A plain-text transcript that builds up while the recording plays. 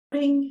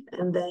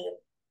And then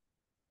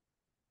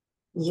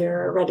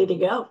you're ready to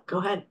go. Go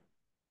ahead.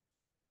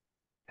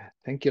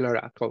 Thank you,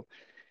 Laura. Cool.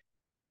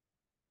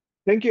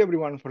 Thank you,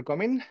 everyone, for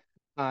coming.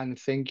 And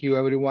thank you,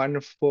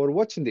 everyone, for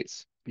watching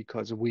this,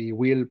 because we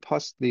will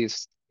post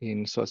this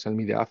in social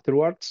media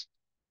afterwards.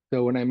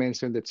 So when I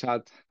mentioned the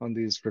chat on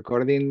this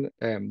recording,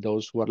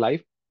 those who are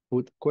live,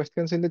 put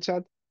questions in the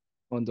chat.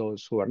 On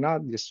those who are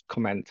not, just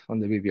comment on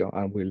the video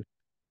and we'll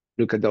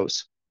look at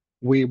those.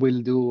 We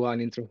will do an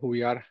intro who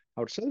we are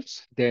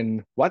ourselves,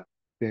 then what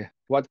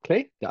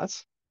Clay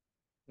does,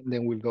 and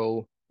then we'll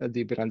go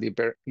deeper and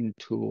deeper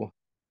into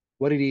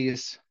what it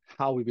is,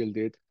 how we build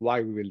it,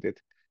 why we build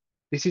it.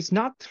 This is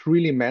not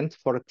really meant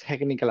for a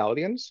technical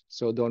audience,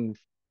 so don't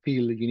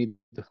feel you need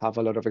to have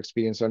a lot of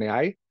experience on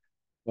AI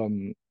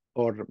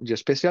or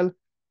Geospatial,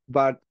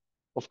 but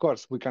of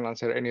course, we can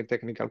answer any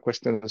technical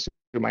questions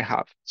you might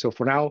have. So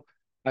for now,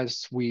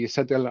 as we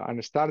settle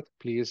and start,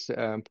 please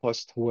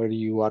post where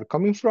you are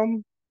coming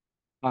from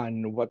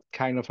and what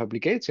kind of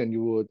application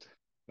you would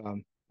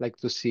like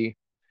to see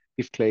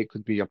if Clay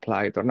could be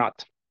applied or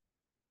not.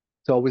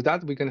 So with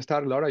that, we can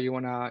start. Laura, you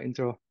want to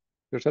intro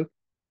yourself?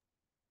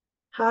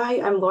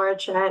 Hi, I'm Laura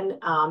Chen,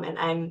 and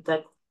I'm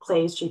the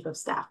Clay's Chief of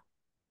Staff.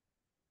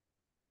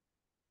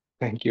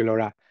 Thank you,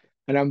 Laura.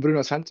 And I'm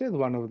Bruno Sanchez,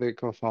 one of the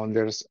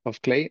co-founders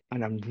of Clay,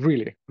 and I'm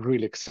really,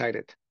 really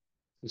excited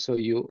to show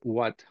you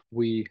what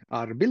we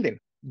are building.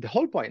 The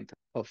whole point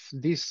of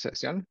this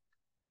session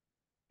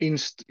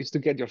is to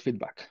get your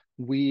feedback.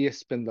 We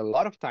spend a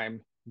lot of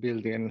time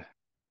building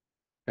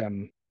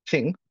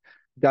thing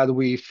that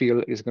we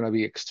feel is going to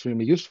be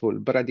extremely useful.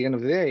 But at the end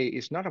of the day,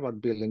 it's not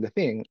about building the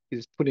thing,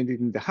 it's putting it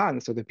in the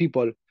hands of the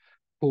people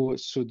who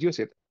should use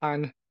it.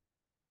 And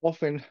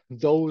often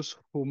those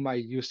who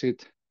might use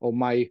it or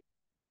might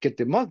get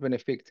the most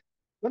benefit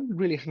don't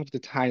really have the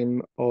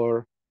time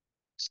or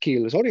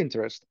skills or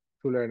interest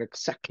to learn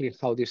exactly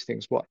how these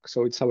things work.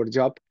 So it's our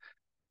job,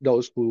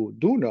 those who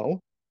do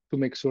know, to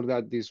make sure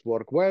that these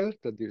work well,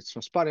 that it's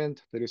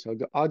transparent, that it's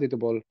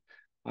auditable,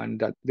 and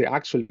that they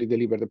actually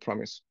deliver the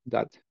promise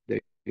that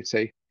they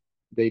say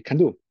they can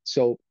do.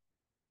 So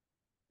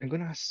I'm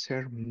gonna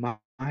share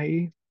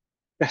my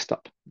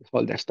desktop, the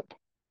whole desktop.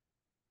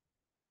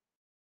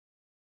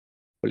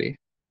 Hopefully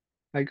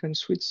I can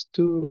switch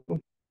to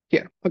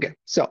here. Okay,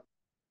 so I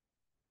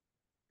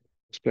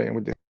was playing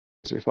with this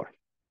before.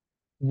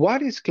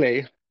 What is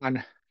Clay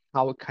and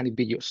how can it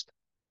be used?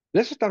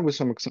 Let's start with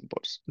some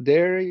examples.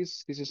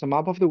 This is a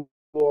map of the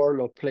world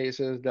of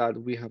places that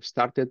we have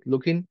started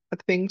looking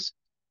at things.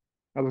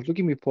 I was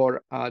looking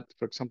before at,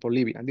 for example,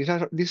 Libya. And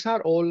these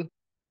are all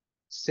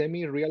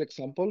semi-real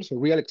examples, or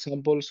real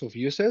examples of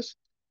uses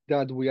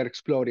that we are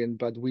exploring,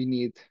 but we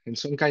need, in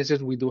some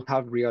cases, we do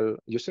have real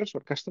users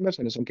or customers,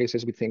 and in some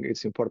cases, we think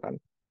it's important.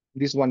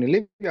 This one in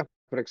Libya,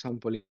 for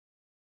example,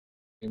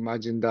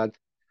 imagine that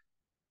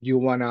you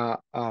wanna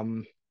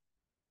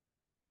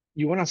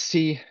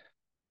see.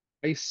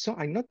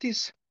 I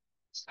noticed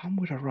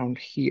somewhere around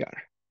here.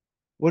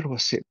 Where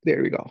was it?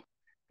 There we go.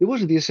 There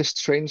was these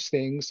strange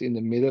things in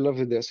the middle of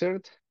the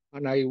desert,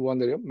 and I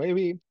wondered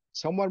maybe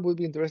someone would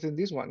be interested in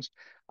these ones.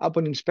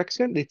 Upon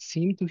inspection, they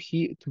seem to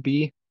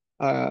be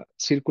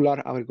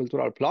circular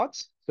agricultural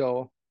plots.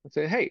 So I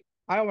say, hey,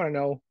 I want to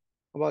know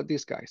about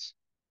these guys,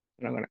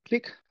 and I'm gonna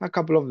click a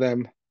couple of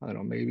them. I don't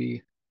know,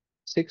 maybe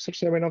 6 or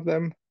 7 of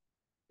them.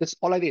 That's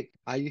all I did.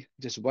 I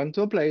just went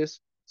to a place,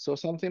 saw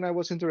something I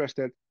was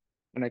interested,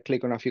 and I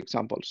click on a few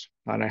examples.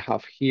 And I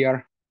have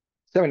here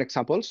 7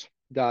 examples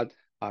that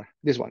are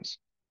these ones.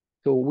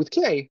 So with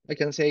Clay, I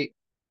can say,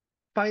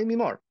 find me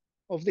more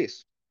of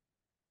this.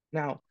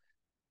 Now,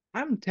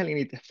 I'm telling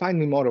it, find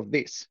me more of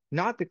this,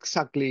 not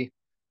exactly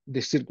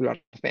the circular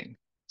thing.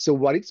 So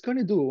what it's going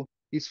to do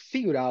is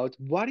figure out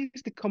what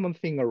is the common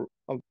thing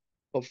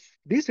of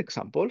these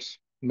examples.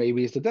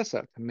 Maybe it's the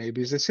desert,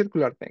 maybe it's the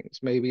circular things,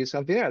 maybe it's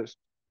something else,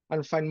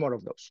 and find more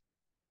of those.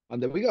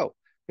 And there we go.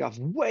 We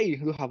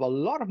have a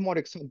lot of more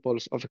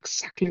examples of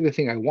exactly the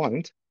thing I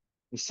want,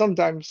 and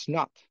sometimes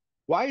not.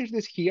 Why is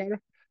this here?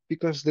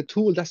 Because the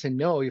tool doesn't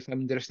know if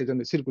I'm interested in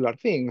the circular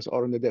things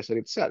or in the desert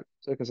itself.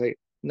 So I can say,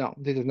 no,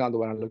 this is not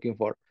what I'm looking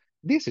for.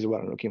 This is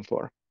what I'm looking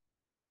for.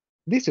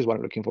 This is what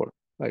I'm looking for.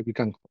 Like we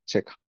can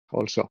check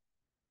also.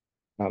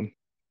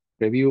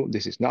 Review,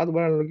 this is not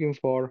what I'm looking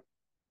for.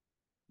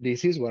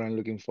 This is what I'm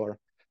looking for.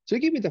 So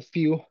you give it a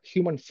few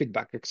human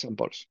feedback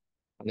examples.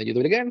 And then you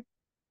do it again.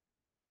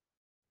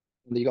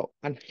 There you go.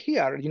 And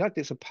here, you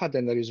notice a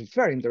pattern that is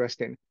very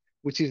interesting,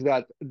 which is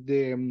that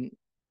the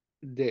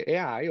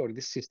AI or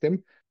this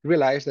system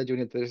realized that you're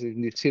interested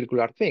in these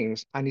circular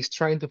things and is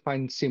trying to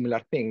find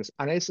similar things.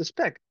 And I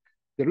suspect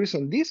the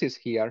reason this is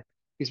here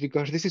is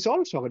because this is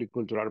also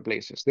agricultural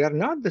places. They are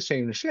not the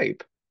same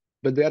shape,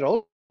 but they are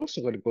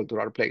also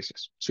agricultural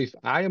places. So if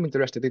I am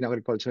interested in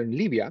agriculture in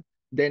Libya,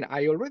 then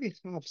I already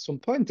have some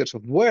pointers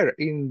of where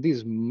in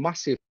this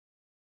massive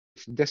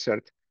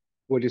desert,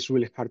 where it's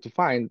really hard to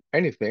find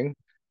anything,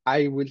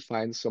 I will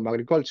find some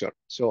agriculture.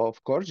 So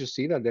of course, you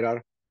see that there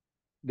are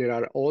there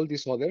are all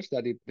these others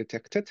that it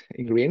detected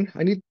in green,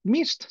 and it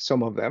missed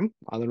some of them.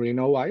 I don't really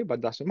know why,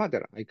 but doesn't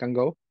matter. I can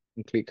go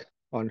and click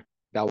on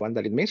that one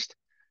that it missed,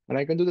 and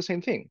I can do the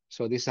same thing.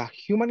 So this is a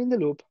human in the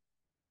loop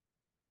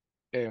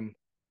um,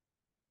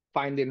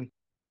 finding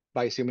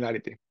by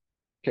similarity.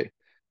 Okay,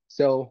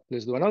 so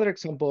let's do another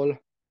example.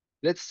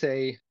 Let's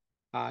say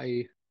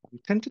I'm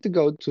tempted to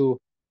go to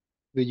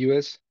the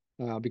US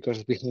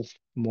because we have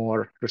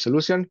more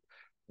resolution,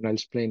 and I'll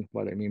explain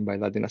what I mean by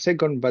that in a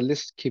second, but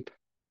let's keep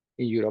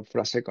in Europe for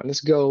a second.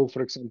 Let's go,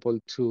 for example,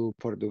 to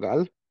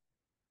Portugal.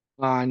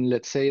 And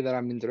let's say that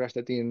I'm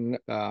interested in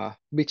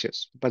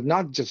beaches, but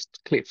not just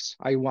cliffs.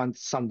 I want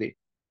sandy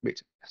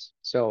beaches.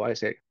 So I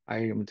say, I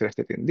am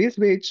interested in this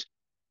beach.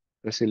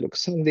 Does it look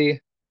sandy?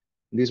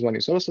 This one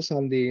is also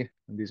sandy.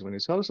 And this one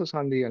is also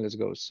sandy. And let's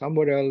go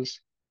somewhere else.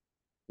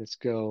 Let's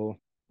go,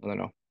 I don't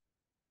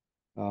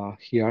know,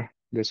 here.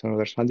 There's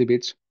another sandy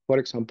beach, for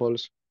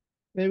examples.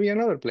 Maybe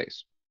another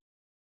place.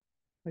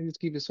 I just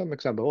give you some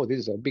example. Oh, this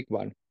is a big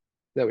one.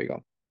 There we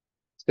go.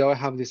 So I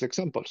have these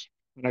examples,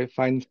 and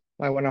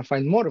I want to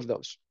find more of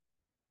those.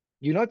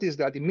 You notice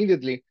that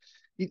immediately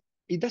it,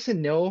 it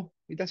doesn't know,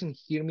 it doesn't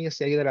hear me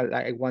say that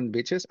I want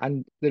beaches.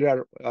 And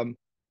there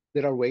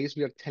are ways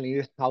we are telling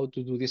it how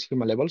to do these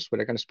human levels,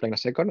 where I can explain a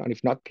second. And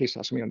if not, please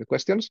ask me on the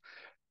questions.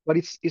 But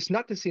it's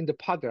not seeing the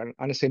pattern.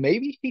 And I say,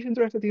 maybe he's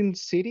interested in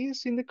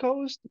cities in the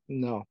coast.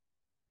 No.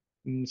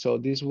 So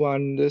this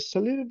one, there's a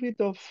little bit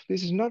of,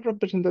 this is not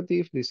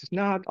representative. This is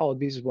not. Oh,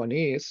 this one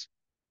is.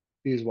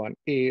 This one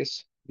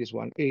is, this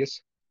one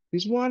is,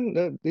 this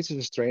one, this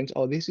is strange.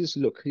 Oh, this is,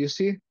 look, you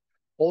see,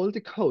 all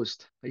the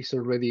coast is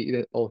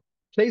already, all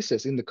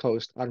places in the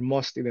coast are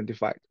most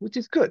identified, which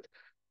is good.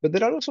 But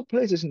there are also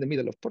places in the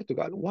middle of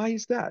Portugal. Why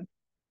is that?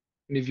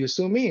 And if you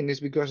zoom in,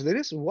 it's because there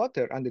is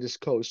water and there is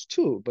coast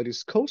too, but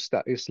it's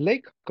costa, it's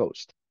lake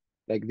coast.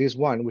 Like this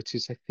one, which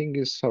is, I think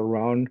is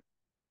around,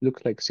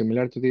 look like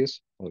similar to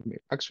this. Well,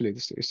 actually,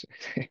 this is,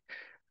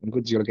 I'm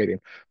good geolocating.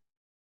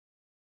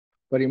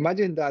 But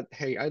imagine that,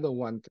 hey, I don't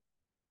want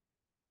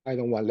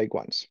lake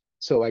ones.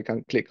 So I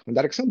can click on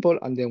that example,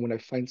 and then when I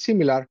find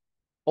similar,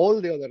 all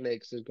the other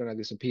lakes is gonna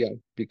disappear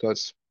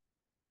because,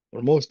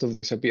 or most of them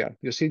disappear.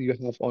 You see, you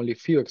have only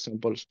few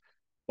examples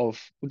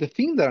of the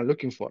thing that I'm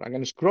looking for. I'm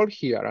gonna scroll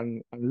here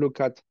and look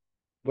at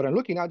what I'm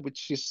looking at,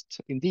 which is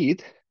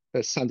indeed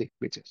sandy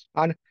beaches.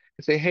 And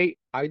I say, hey,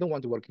 I don't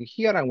want to work in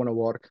here, I wanna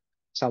work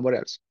somewhere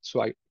else.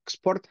 So I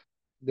export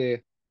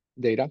the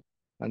data,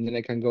 and then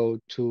I can go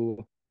to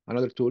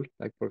another tool,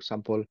 like for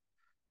example,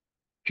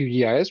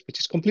 QGIS, which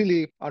is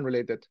completely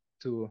unrelated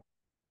to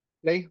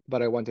play,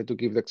 but I wanted to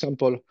give the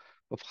example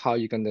of how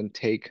you can then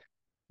take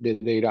the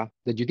data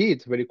that you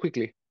did very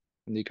quickly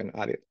and you can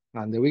add it.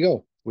 And there we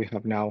go. We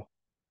have now,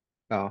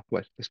 well,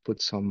 let's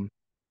put some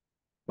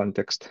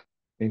context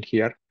in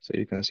here so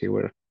you can see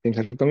where things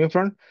are coming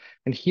from.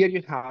 And here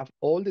you have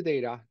all the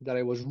data that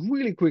I was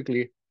really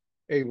quickly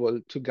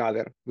able to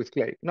gather with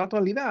Clay. Not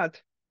only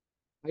that,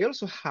 I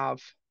also have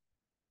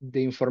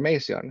the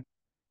information.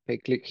 I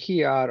click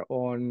here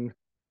on,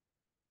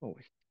 oh,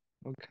 wait,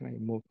 how can I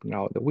move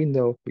now the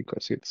window?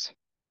 Because it's,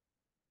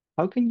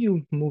 how can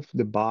you move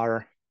the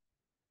bar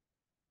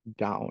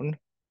down?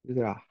 Is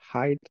there a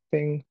hide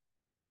thing?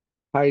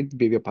 Hide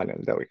video panel.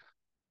 There we go.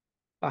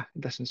 Ah,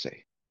 it doesn't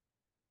say.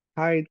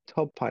 Hide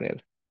top panel.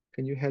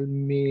 Can you help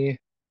me?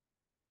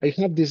 I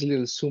have this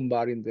little zoom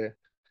bar in the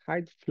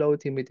hide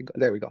floating meeting.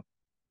 There we go.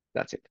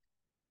 That's it.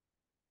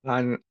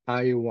 And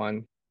I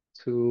want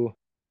to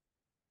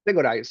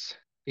categorize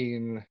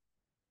in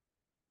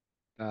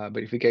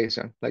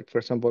verification. Like for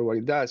example, what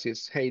it does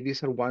is, hey,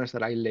 these are ones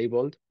that I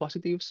labeled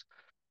positives.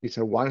 These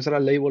are ones that are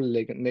labeled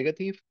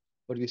negative,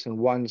 or these are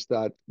ones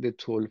that the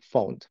tool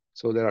found.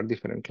 So there are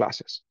different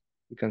classes.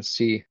 You can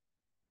see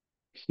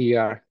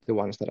here the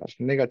ones that are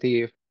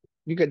negative.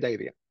 You get the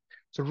idea.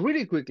 So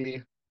really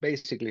quickly,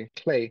 basically,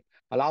 Clay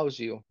allows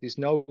you, this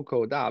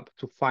no-code app,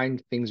 to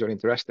find things you're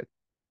interested.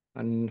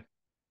 And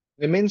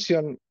I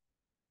mentioned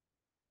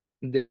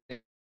the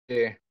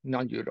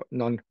non-Euro,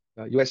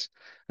 non-US,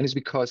 and it's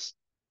because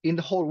in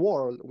the whole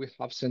world, we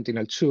have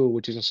Sentinel-2,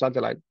 which is a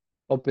satellite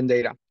open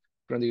data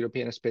from the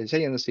European Space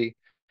Agency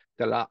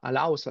that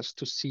allows us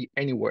to see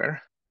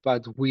anywhere,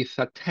 but with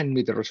a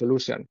 10-meter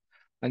resolution.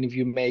 And if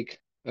you make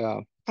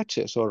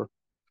patches or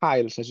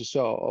tiles, as you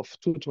saw, of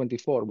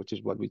 224, which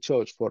is what we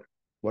chose for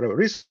whatever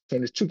reason,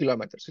 it's 2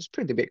 kilometers. It's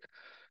pretty big.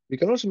 We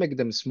can also make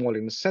them small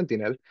in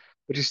Sentinel,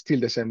 but it's still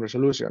the same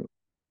resolution.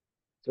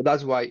 So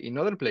that's why in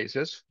other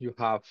places you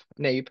have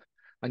NAPE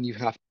and you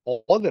have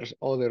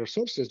other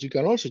sources. You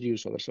can also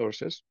use other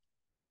sources.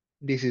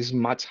 This is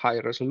much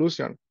higher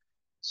resolution.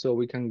 So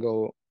we can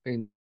go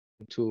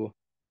into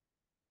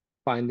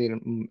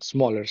finding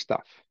smaller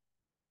stuff.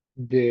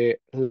 The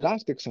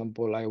last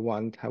example I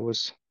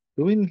was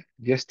doing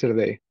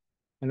yesterday,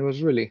 and it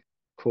was really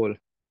cool.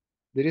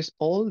 There is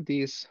all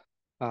these,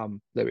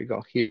 there we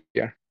go,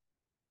 here,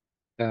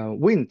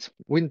 wind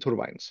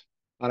turbines.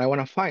 And I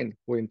want to find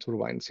wind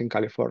turbines in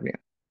California.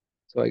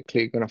 So I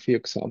click on a few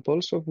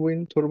examples of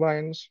wind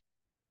turbines.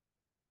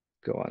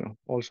 go on.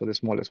 Also the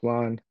smallest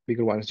one,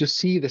 bigger ones. You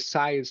see the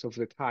size of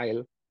the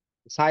tile,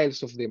 the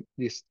size of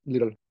this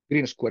little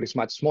green square is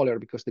much smaller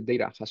because the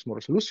data has more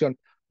resolution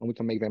and we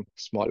can make them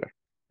smaller.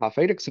 I have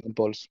 8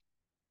 examples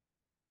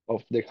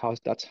of the house.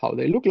 That's how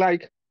they look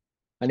like.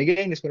 And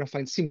again, it's going to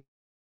find similar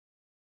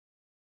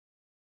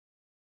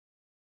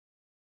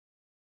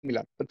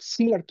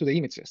to the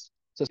images.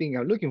 So thing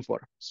I'm looking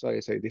for. So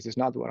I say, this is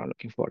not what I'm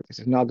looking for. This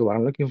is not what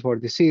I'm looking for.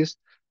 This is,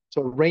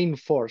 so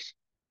reinforce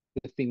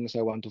the things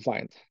I want to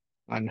find.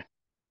 And a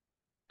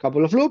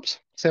couple of loops,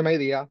 same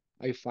idea.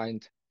 I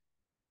find,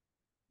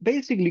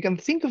 basically you can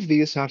think of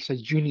this as a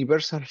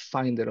universal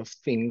finder of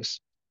things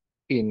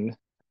in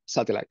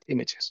satellite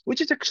images,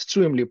 which is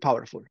extremely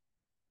powerful.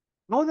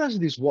 How does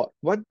this work?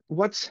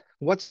 What's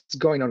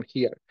going on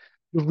here?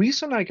 The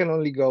reason I can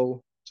only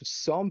go to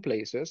some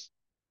places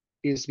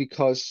is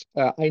because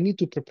I need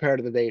to prepare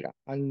the data.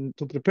 And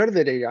to prepare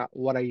the data,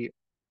 what I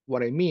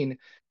mean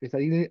is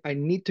I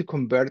need to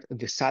convert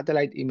the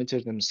satellite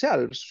images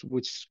themselves,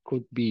 which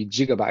could be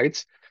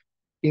gigabytes,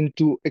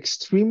 into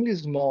extremely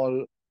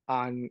small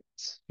and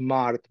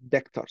smart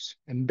vectors,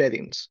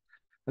 embeddings.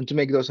 And to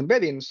make those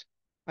embeddings,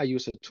 I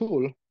use a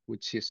tool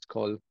which is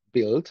called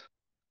build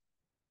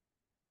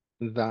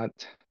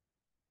that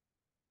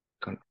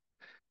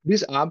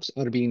these apps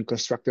are being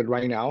constructed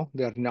right now.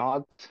 They're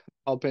not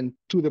open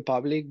to the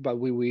public, but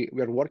we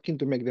are working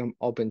to make them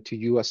open to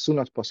you as soon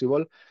as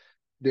possible.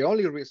 The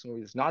only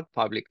reason it's not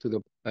public to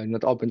the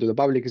not open to the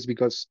public is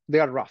because they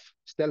are rough,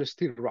 still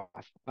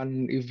rough.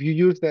 And if you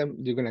use them,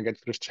 you're gonna get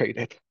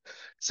frustrated.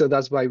 So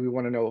that's why we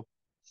want to know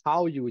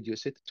how you would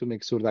use it to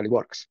make sure that it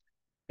works.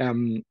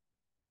 Um,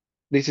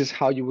 this is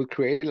how you would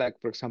create, like,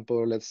 for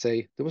example, let's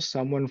say there was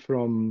someone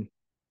from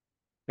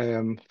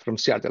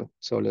Seattle.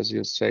 So let's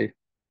just say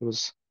it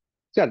was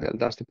Seattle.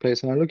 That's the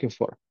place I'm looking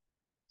for.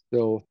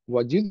 So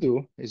what you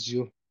do is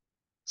you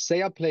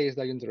say a place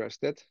that you're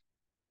interested,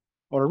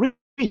 or a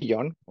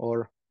region,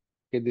 or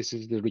okay, this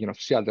is the region of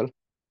Seattle,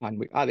 and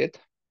we add it.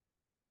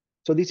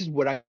 So this is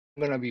what I'm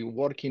going to be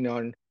working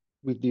on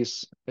with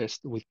this,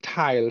 with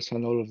tiles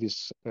and all of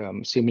these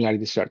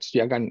similarity search.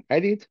 Yeah, I can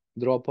edit,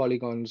 draw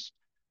polygons,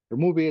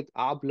 remove it,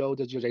 upload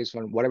the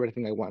JSON, whatever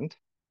thing I want.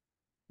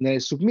 And then I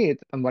submit,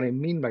 and what I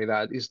mean by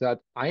that is that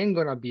I am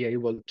going to be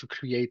able to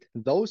create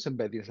those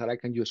embeddings that I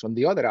can use on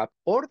the other app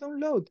or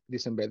download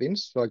these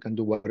embeddings, so I can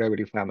do whatever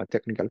if I'm a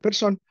technical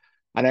person,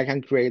 and I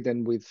can create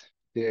them with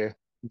the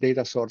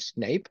data source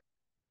NAPE,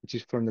 which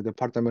is from the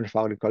Department of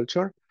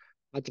Agriculture,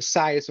 at the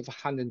size of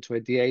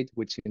 128,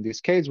 which in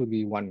this case would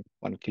be one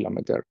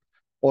kilometer,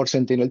 or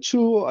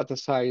Sentinel-2 at the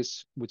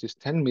size, which is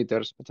 10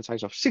 meters, at the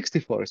size of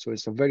 64, so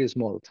it's a very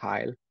small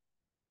tile.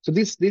 So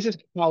this is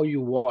how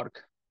you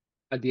work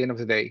at the end of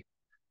the day.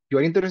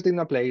 You're interested in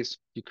a place,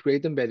 you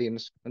create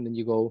embeddings, and then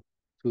you go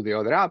to the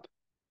other app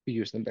to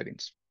use the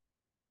embeddings.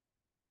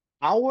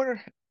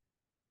 Our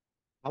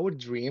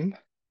dream,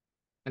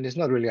 and it's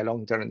not really a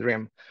long-term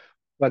dream,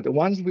 but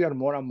once we are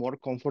more and more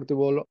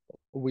comfortable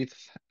with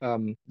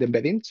the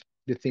embeddings,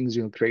 the things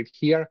you create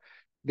here,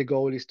 the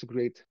goal is to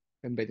create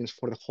embeddings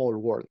for the whole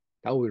world.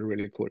 That would be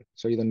really cool.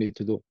 So you don't need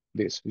to do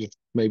this. You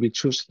maybe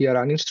choose here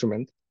an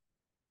instrument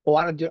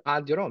or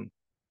add your own.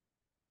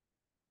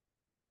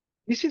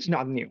 This is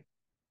not new.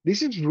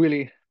 This is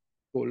really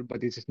cool, but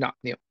this is not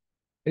new.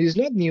 It is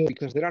not new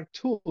because there are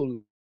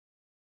tools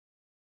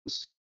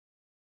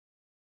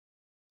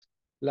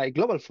like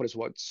Global Forest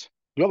Watch,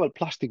 Global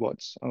Plastic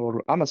Watch,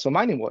 or Amazon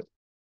Mining Watch,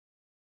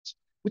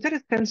 which are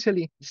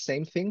essentially the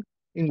same thing,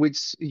 in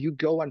which you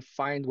go and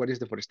find what is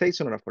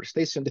deforestation or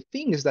afforestation. The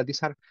thing is that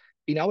these are,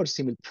 in our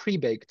simple,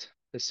 pre-baked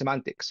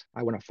semantics.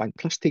 I want to find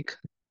plastic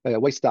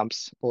waste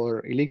dumps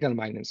or illegal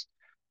miners.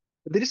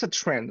 But there is a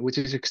trend which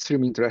is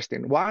extremely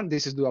interesting. One,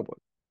 this is doable.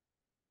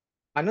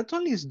 And not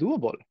only is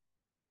doable,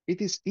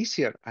 it is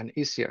easier and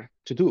easier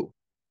to do.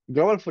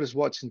 Global Forest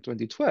Watch in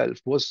 2012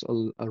 was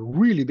a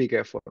really big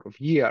effort of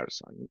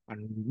years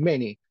and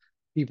many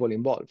people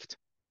involved.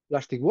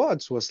 Plastic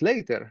Watch was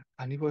later,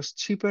 and it was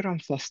cheaper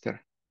and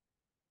faster.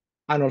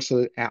 And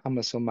also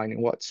Amazon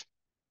Mining Watch.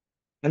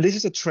 And this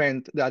is a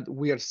trend that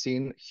we are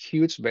seeing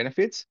huge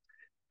benefits,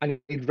 and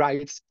it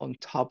rides on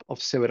top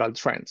of several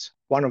trends.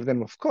 One of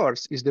them, of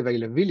course, is the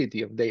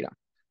availability of data.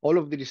 All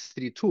of these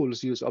three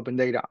tools use open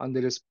data, and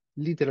there is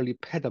literally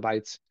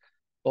petabytes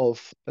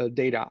of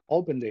data,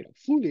 open data,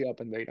 fully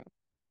open data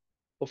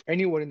of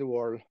anywhere in the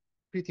world,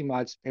 pretty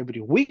much every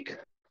week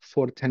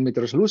for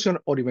 10-meter resolution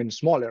or even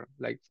smaller,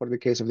 like for the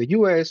case of the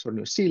US or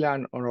New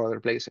Zealand or other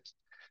places.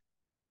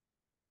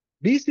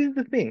 These are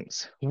the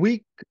things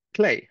we,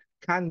 Clay,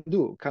 can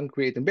do, can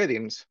create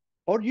embeddings,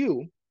 or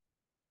you,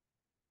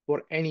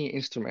 for any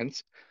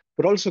instruments,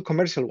 but also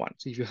commercial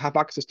ones. If you have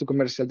access to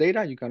commercial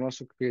data, you can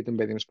also create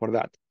embeddings for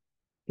that.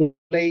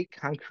 Clay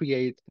can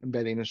create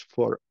embeddings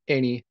for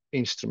any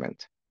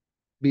instrument.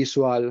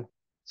 Visual,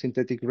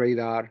 synthetic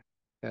radar,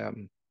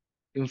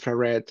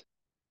 infrared,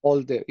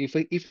 if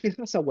it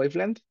has a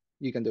wavelength,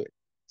 you can do it.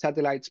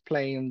 Satellites,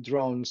 planes,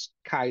 drones,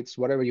 kites,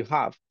 whatever you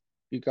have,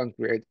 you can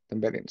create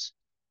embeddings.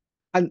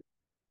 And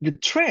the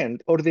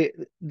trend or the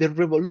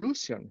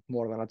revolution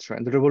more than a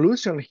trend. The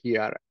revolution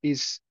here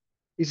is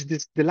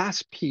this the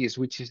last piece,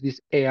 which is this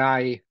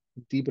AI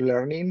deep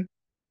learning,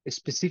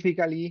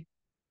 specifically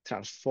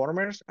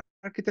transformers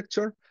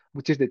architecture,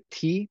 which is the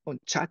T on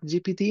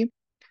ChatGPT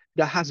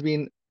that has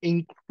been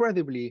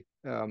incredibly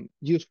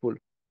useful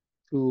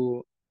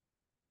to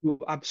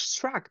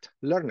abstract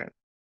learners,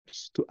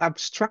 to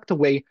abstract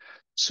away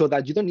so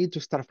that you don't need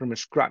to start from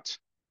scratch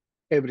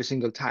every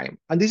single time.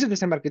 And this is the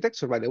same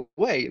architecture, by the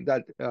way,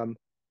 that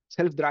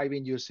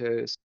self-driving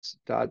uses,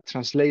 that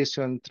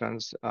translation,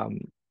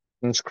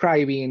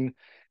 transcribing,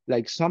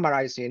 like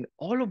summarizing,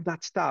 all of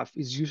that stuff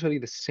is usually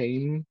the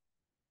same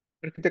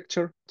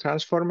architecture,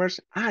 transformers,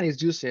 and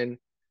it's using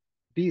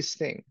this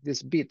thing,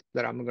 this bit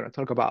that I'm going to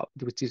talk about,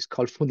 which is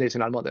called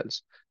foundational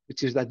models,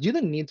 which is that you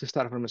don't need to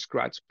start from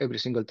scratch every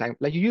single time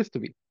like you used to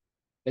be.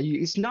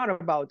 It's not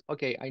about,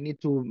 okay, I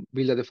need to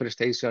build a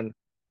deforestation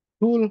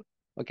tool.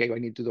 Okay, I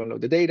need to download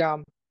the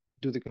data,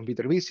 do the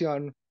computer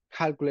vision,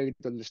 calculate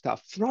all the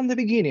stuff from the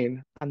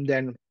beginning, and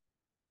then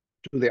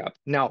do the app.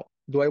 Now,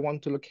 do I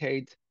want to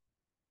locate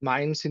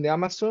mines in the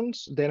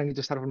Amazons? Then I need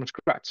to start from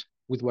scratch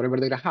with whatever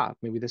data I have,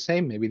 maybe the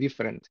same, maybe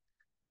different.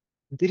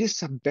 There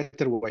is a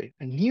better way,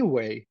 a new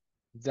way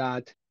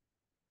that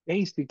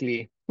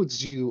basically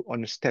puts you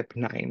on step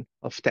 9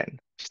 of 10.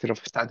 Instead of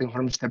starting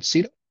from step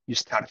 0, you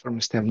start from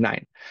step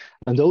 9.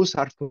 And those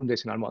are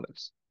foundational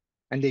models.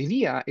 And the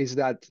idea is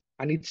that,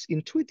 and it's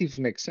intuitive,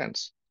 makes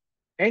sense.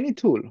 Any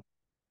tool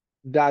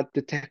that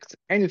detects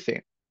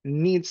anything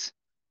needs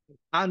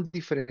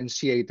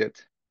undifferentiated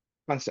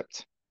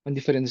concepts,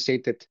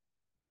 undifferentiated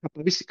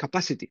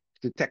capacity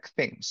to detect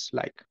things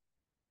like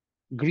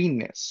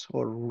greenness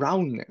or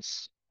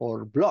roundness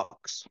or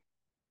blocks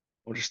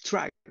or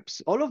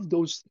stripes. All of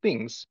those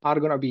things are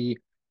going to be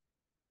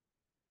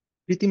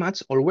pretty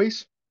much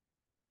always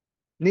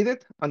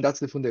needed, and that's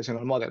the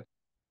foundational model.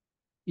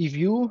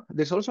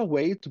 There's also a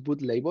way to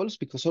put labels,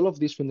 because all of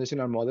these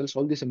foundational models,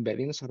 all these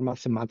embeddings are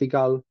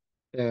mathematical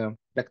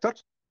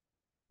vectors,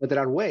 but there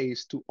are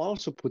ways to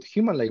also put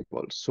human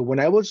labels. So when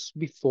I was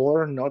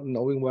before not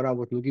knowing what I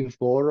was looking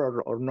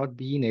for, or not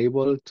being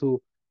able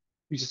to,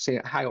 you just say,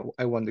 hi,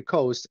 I want the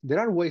coast. There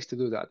are ways to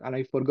do that. And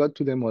I forgot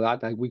to demo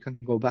that. We can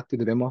go back to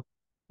the demo.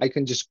 I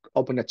can just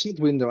open a chat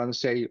window and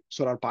say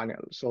solar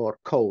panels or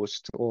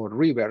coast or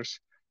rivers.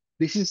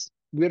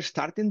 We're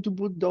starting to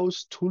put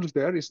those tools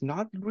there. It's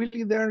not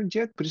really there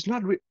yet, but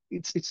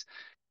it's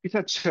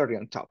a cherry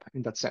on top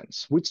in that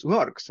sense, which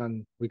works.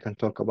 And we can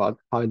talk about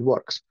how it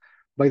works.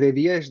 But the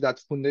idea is that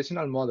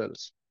foundational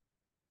models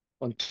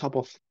on top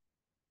of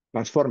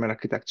transformer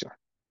architecture,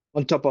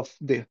 on top of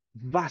the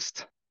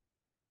vast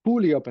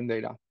fully open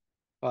data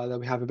that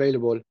we have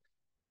available,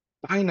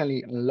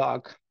 finally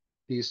unlock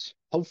this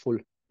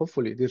hopefully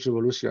this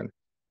revolution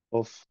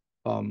of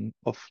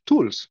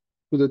tools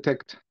to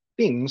detect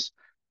things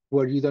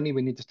where you don't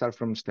even need to start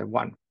from step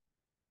 1.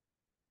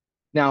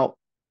 Now,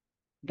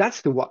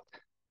 that's the what.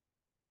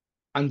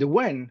 And the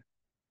when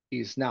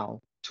is now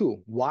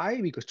 2.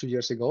 Why? Because 2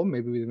 years ago,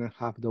 maybe we didn't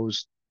have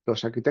those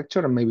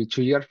architecture, and maybe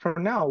 2 years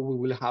from now, we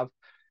will have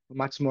a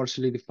much more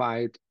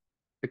solidified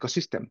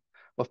ecosystem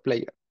of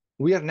players.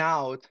 We are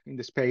now in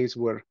the space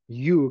where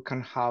you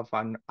can have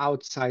an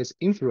outsized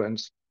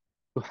influence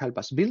to help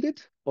us build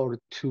it or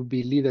to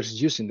be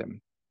leaders using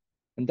them.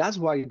 And that's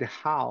why the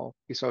how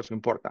is also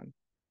important.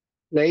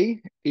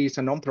 Play is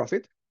a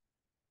nonprofit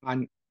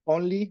and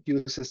only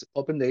uses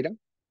open data.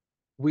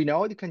 We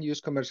know it can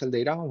use commercial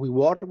data. We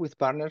work with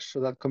partners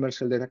so that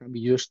commercial data can be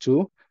used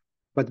too,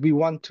 but we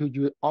want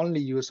to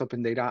only use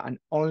open data and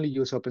only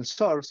use open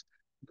source,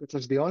 because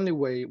that's the only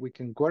way we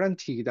can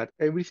guarantee that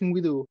everything we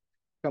do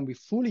can be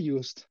fully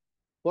used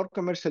for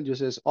commercial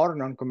uses or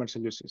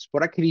non-commercial uses,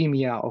 for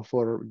academia or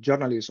for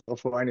journalists or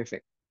for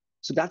anything.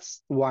 So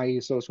that's why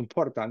it's also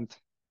important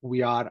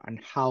we are and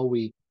how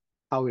we're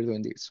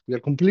doing this. We are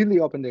completely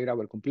open data,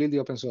 we're completely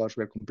open source,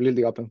 we're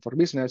completely open for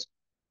business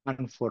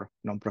and for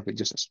non-profit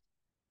users.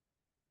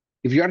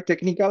 If you are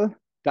technical,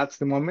 that's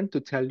the moment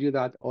to tell you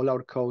that all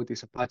our code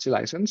is Apache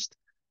licensed.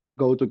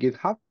 Go to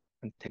GitHub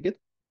and take it.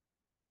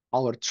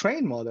 Our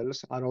train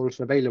models are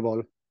also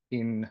available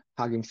in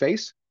Hugging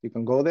Face. You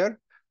can go there.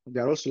 They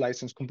are also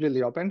licensed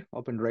completely open.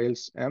 Open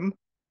Rails M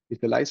is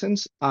the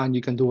license, and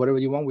you can do whatever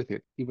you want with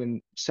it,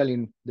 even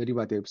selling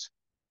derivatives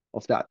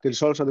of that.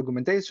 There's also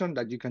documentation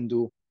that you can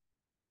do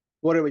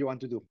whatever you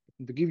want to do.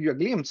 To give you a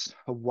glimpse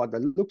of what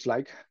that looks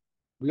like,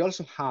 we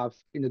also have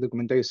in the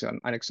documentation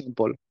an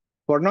example.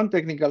 For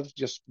non-technicals,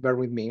 just bear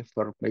with me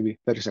for maybe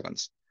 30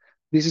 seconds.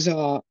 This is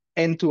a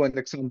end-to-end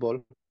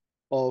example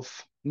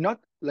of not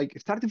like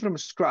starting from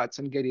scratch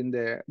and getting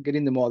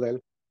the model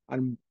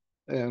and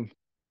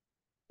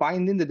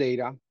finding the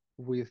data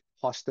with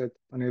hosted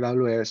on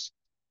AWS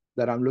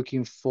that I'm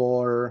looking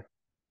for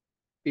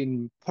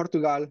in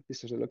Portugal.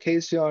 This is the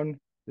location,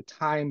 the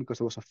time, because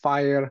there was a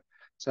fire.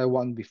 So I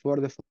want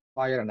before the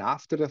fire and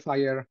after the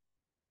fire,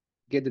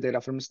 get the data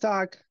from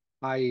Stack.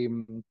 I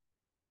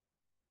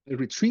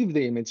retrieve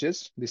the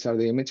images. These are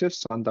the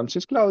images. Sometimes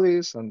it's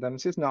cloudy,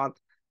 sometimes it's not.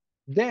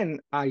 Then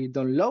I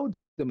download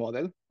the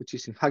model, which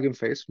is in Hugging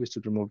Face. We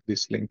should remove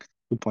this link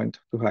to point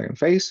to Hugging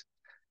Face.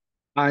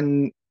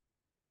 And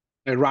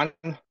I run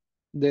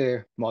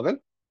the model,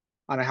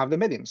 and I have the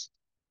embeddings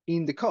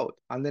in the code.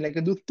 And then I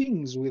can do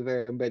things with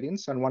the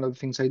embeddings. And one of the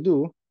things I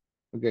do,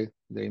 okay,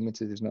 the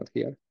image is not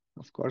here,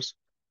 of course.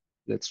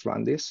 Let's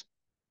run this.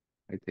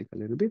 I take a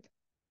little bit.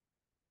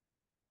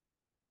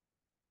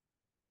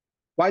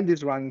 While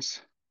this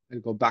runs, I'll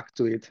go back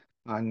to it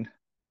and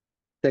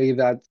say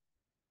that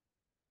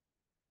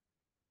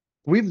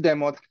we've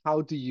demoed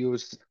how to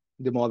use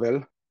the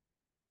model,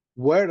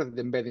 where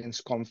the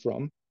embeddings come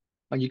from,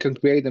 and you can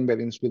create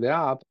embeddings with the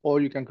app,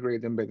 or you can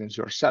create embeddings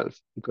yourself,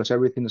 because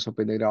everything is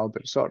open data,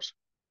 open source.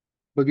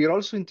 But we are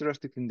also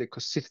interested in the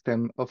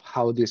ecosystem of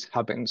how this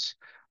happens.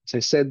 As I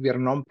said, we are a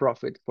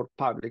nonprofit for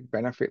public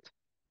benefit,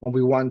 and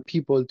we want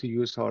people to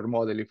use our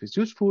model if it's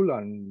useful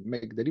and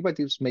make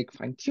derivatives, make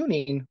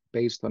fine-tuning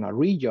based on a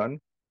region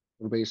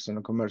or based on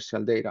a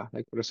commercial data.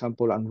 Like, for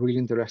example, I'm really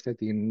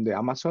interested in the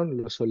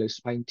Amazon, so let's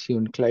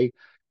fine-tune Clay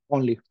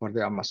only for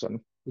the Amazon.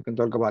 We can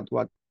talk about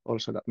what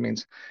also that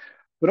means.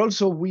 But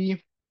also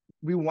we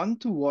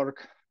want to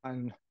work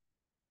and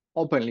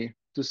openly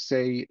to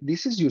say,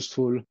 this is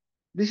useful,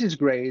 this is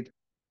great,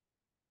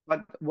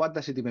 but what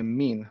does it even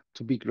mean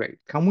to be great?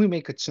 Can we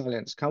make a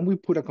challenge? Can we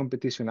put a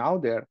competition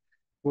out there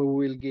where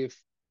we will give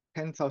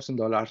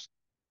 $10,000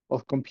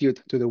 of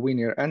compute to the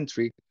winner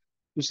entry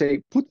to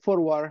say, put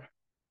forward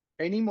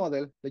any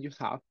model that you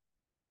have.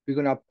 We're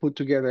going to put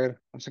together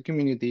as a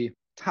community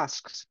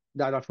tasks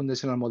that our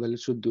foundational model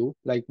should do.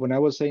 Like when I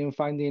was saying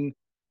finding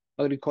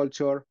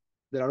agriculture,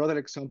 there are other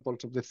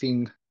examples of the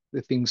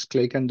things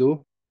Clay can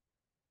do.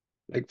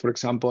 Like, for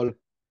example,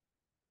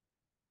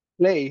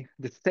 Clay,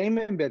 the same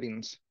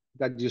embeddings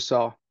that you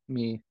saw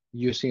me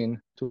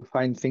using to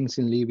find things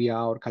in Libya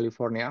or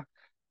California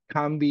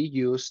can be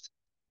used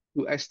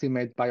to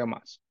estimate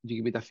biomass. You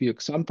give it a few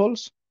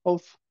examples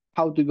of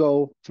how to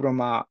go from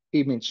an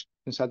image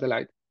in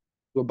satellite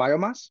to a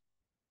biomass.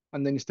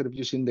 And then instead of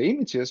using the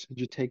images,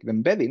 you take the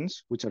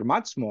embeddings, which are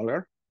much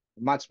smaller,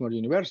 much more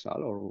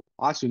universal,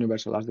 or as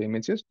universal as the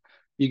images.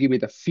 You give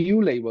it a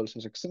few labels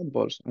as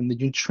examples, and then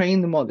you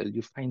train the model,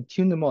 you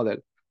fine-tune the model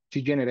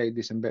to generate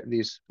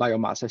these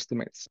biomass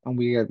estimates. And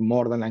we get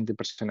more than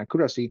 90%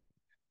 accuracy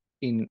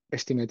in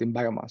estimating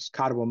biomass,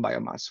 carbon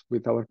biomass,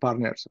 with our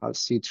partners at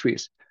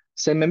C3s.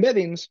 Same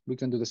embeddings, we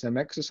can do the same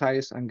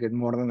exercise and get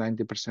more than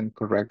 90%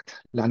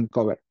 correct land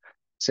cover.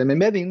 Same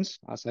embeddings,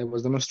 as I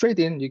was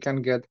demonstrating, you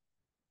can get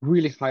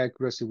really high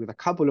accuracy with a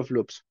couple of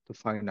loops to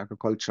find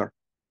agriculture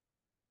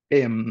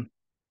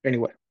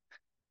anywhere.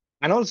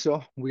 And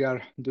also, we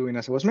are doing,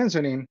 as I was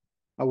mentioning,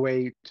 a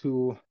way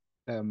to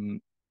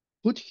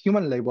put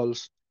human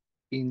labels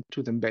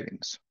into the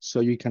embeddings. So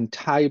you can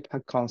type a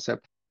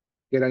concept,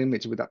 get an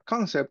image with that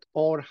concept,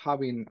 or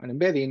having an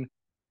embedding,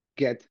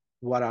 get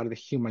what are the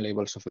human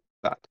labels of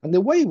that. And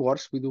the way it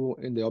works, we do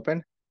in the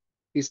open,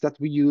 is that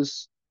we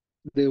use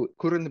the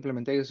current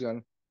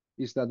implementation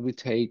is that we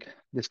take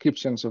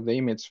descriptions of the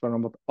image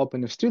from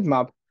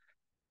OpenStreetMap,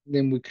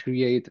 then we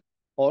create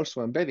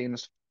also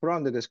embeddings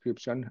from the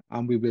description,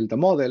 and we build a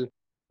model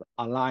that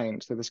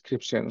aligns the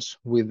descriptions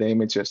with the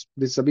images.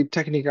 This is a bit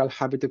technical,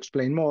 happy to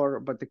explain more,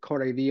 but the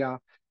core idea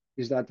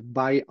is that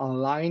by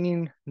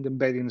aligning the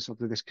embeddings of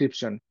the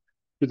description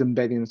to the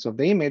embeddings of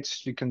the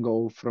image, you can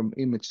go from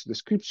image to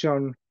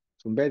description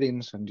to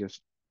embeddings and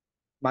just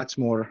much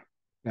more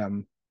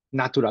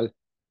natural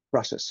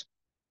process.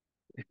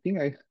 I think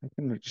I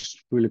can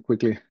just really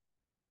quickly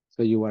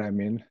show you what I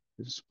mean.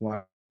 This is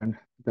one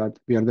that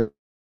we are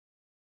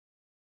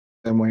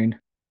demoing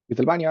with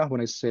Albania. When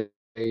I say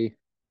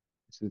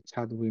it's the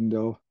chat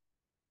window,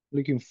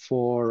 looking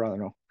for, I don't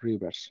know,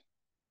 rivers.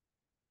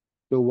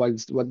 So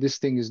what this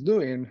thing is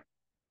doing,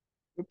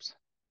 oops,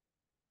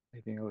 I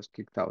think I was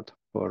kicked out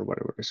for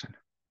whatever reason.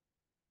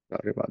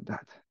 Sorry about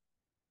that.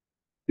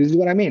 This is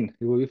what I mean.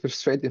 It will be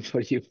frustrating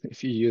for you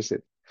if you use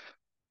it.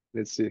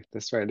 Let's see,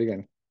 let's try it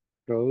again.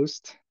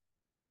 Ghost.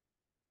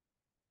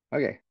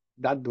 Okay,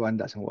 that one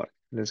doesn't work.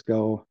 Let's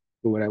go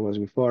to where I was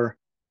before.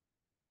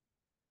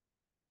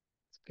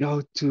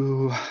 Go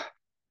to,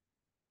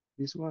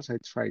 this was I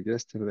tried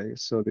yesterday,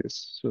 so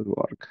this should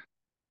work.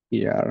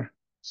 Here,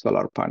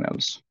 solar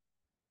panels.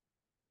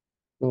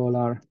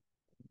 Solar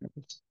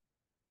panels.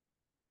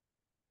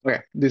 Okay,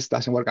 this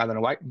doesn't work, I don't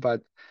know why,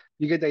 but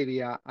you get the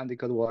idea and the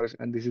code works,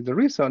 and this is the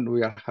reason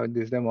we are having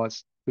these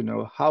demos to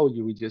know how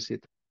you would use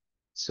it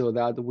so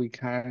that we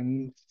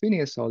can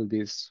finish all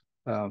these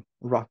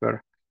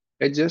rougher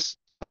edges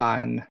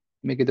and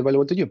make it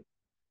available to you.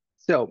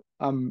 So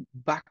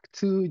back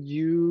to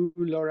you,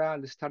 Laura.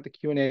 Let's start the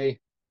Q&A.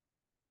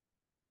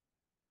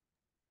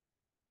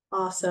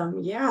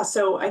 Awesome. Yeah.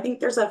 So I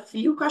think there's a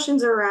few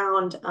questions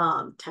around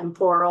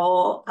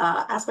temporal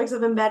aspects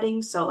of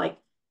embedding. So like,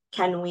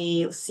 can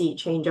we see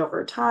change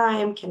over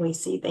time? Can we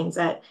see things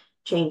that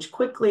change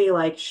quickly,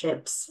 like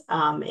ships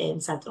in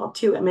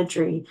Sentinel-2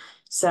 imagery?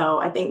 So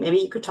I think maybe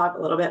you could talk a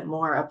little bit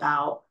more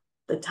about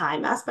the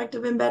time aspect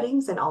of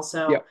embeddings and Yeah,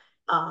 also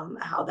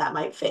how that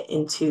might fit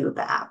into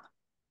the app.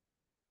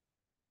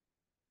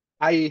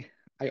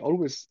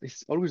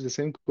 it's always the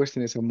same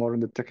question is more on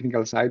the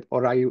technical side,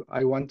 or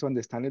I want to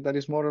understand it that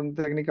is more on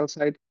the technical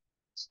side.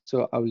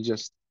 So I will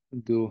just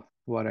do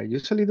what I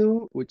usually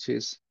do, which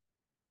is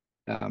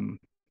um,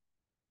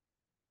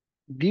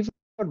 give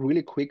a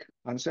really quick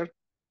answer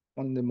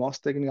on the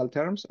most technical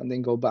terms, and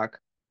then go back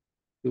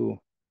to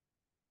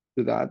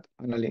that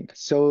and a link.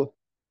 So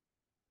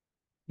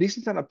this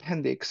is an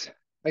appendix,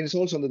 and it's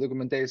also in the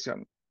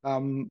documentation.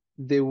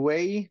 The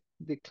way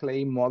the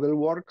clay model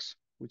works,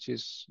 which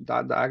is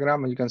that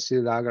diagram, and you can see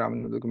the diagram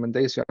in the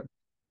documentation,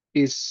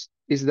 is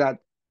that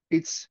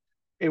it's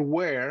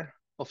aware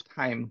of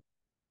time.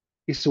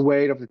 It's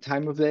aware of the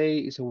time of day.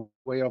 It's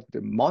aware of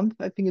the month,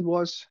 I think it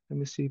was. Let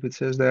me see if it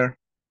says there.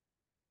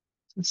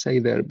 It doesn't say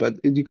there, but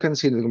you can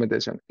see the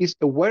documentation. It's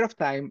aware of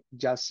time,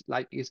 just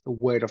like it's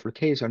aware of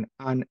location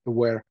and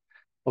aware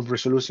of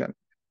resolution.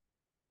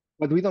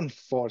 But we don't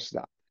force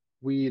that.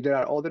 There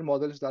are other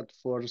models that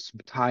force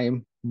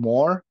time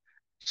more.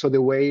 So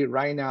the way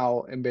right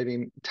now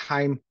embedding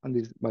time, and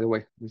this, by the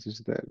way, this is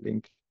the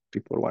link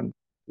people want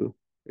to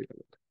take a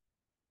look.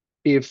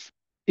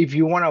 If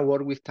you want to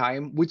work with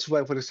time, which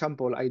way, for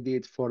example, I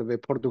did for the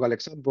Portugal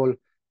example,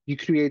 you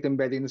create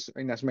embeddings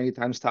in as many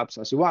time steps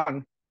as you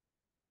want,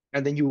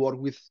 and then you work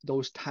with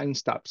those time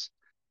steps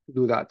to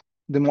do that.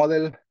 The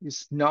model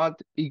is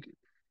not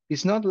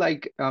it's not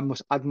like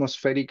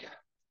atmospheric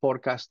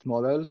forecast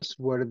models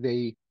where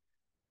they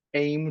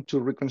aim to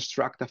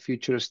reconstruct a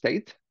future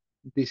state.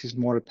 This is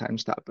more a time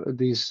step.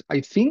 This,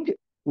 I think,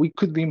 we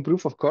could be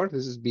improved, of course.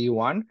 This is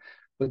B1,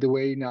 but the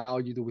way now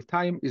you do with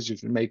time is you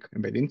make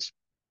embeddings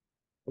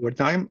over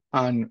time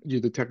and you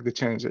detect the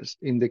changes.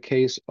 In the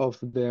case of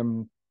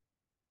them,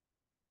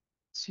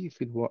 see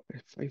if it was,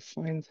 if I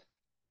find,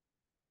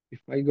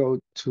 if I go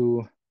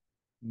to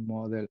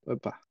model,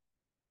 opa,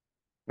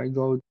 if I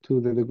go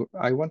to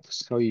I want to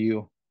show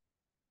you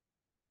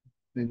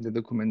in the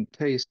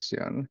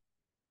documentation,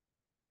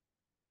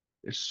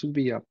 there should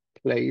be a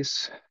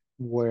place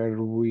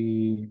where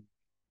we,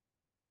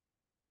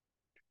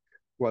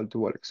 well, do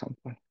what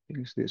example? I think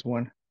it's this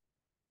one.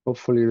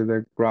 Hopefully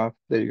the graph,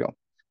 there you go.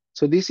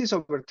 So this is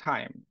over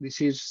time.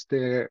 This is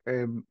the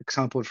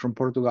example from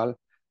Portugal.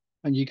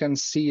 And you can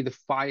see the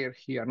fire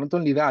here. Not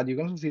only that, you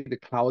can also see the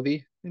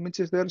cloudy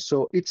images there.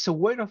 So it's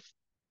aware of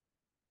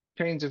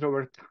changes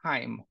over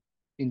time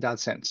in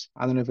that sense.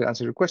 I don't know if it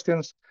answers your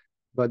questions,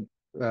 but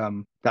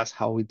that's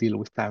how we deal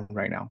with time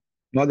right now.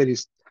 Not that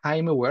it's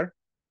time aware,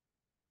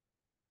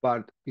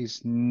 but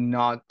it's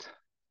not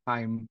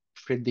time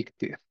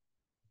predictive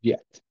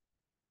yet.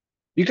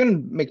 You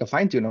can make a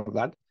fine tune of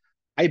that.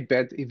 I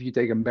bet if you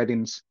take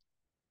embeddings,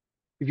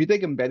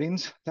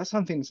 that's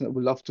something that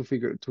we love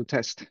to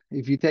test.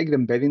 If you take the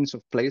embeddings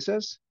of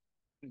places,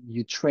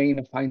 you train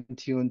a fine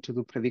tune to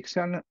do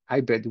prediction,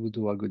 I bet it will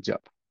do a good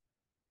job.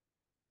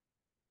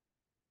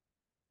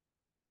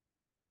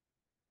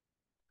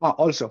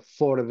 Also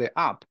for the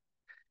app,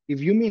 if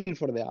you mean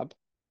for the app,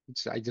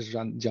 I just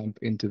jump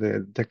into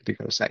the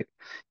technical side.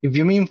 If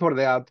you mean for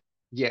the app,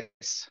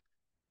 yes.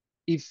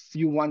 If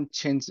you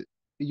want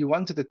you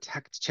want to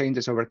detect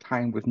changes over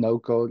time with no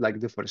code like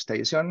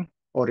deforestation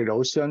or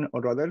erosion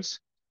or others,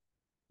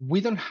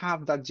 we don't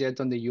have that yet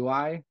on the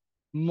UI,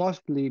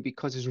 mostly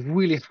because it's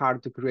really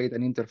hard to create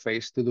an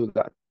interface to do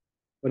that.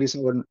 But it's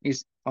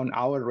on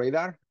our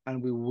radar,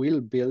 and we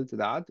will build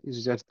that.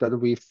 It's just that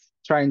we're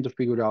trying to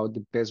figure out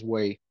the best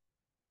way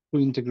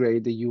to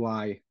integrate the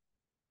UI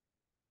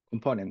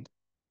component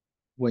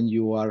when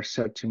you are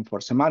searching for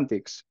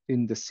semantics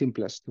in the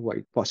simplest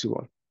way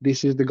possible.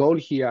 This is the goal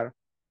here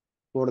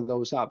for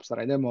those apps that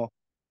I demo,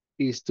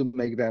 is to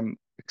make them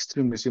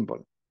extremely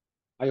simple.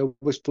 I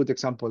always put the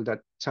example that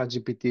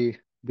ChatGPT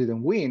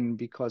didn't win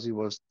because it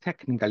was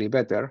technically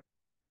better.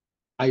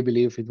 I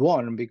believe it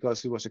won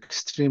because it was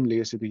extremely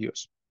easy to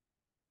use.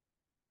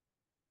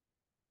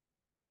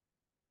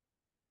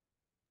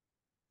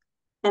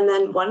 And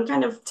then one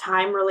kind of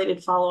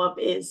time-related follow-up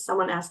is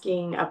someone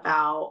asking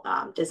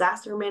about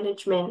disaster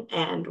management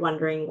and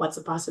wondering what's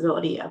the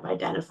possibility of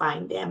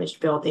identifying damaged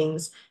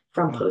buildings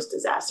from Yeah,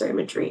 post-disaster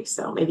imagery.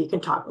 So maybe you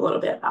can talk a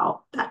little bit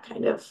about that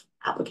kind of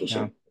yeah.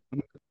 application.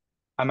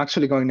 I'm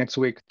actually going next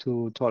week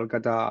to talk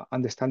at the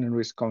Understanding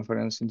Risk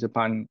conference in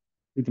Japan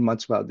pretty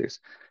much about this.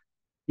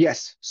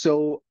 Yes,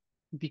 so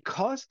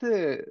because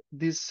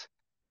these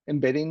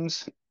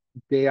embeddings,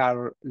 they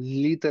are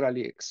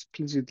literally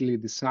explicitly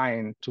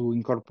designed to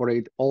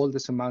incorporate all the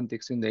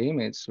semantics in the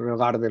image,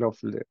 regardless of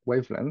the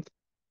wavelength,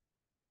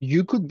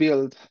 you could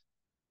build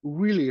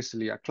really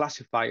easily a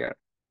classifier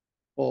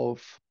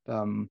of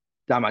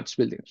damaged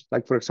buildings.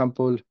 Like, for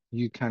example,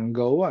 you can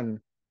go and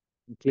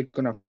click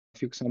on a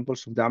few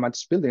examples of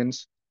damaged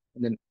buildings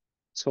and then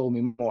show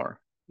me more.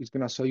 It's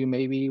going to show you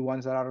maybe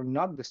ones that are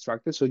not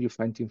distracted, so you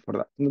fine tune for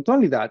that. Not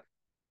only that,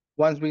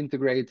 once we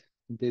integrate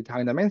the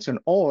time dimension,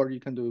 or you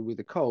can do it with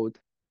the code,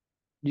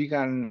 you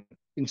can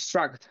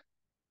instruct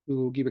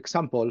to give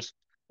examples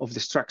of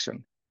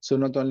destruction. So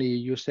not only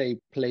you say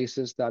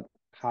places that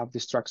have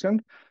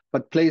destruction,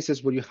 but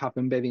places where you have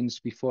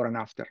embeddings before and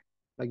after.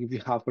 Like if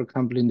you have, for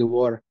example, in the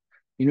war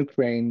in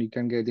Ukraine. You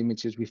can get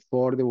images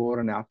before the war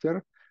and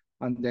after,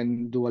 and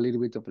then do a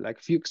little bit of like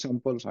few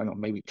examples. I don't know,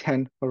 maybe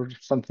 10 or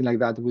something like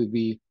that would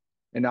be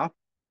enough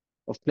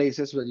of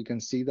places where you can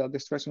see that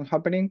destruction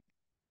happening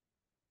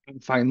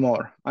and find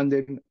more. And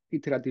then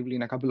iteratively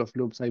in a couple of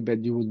loops, I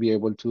bet you would be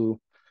able to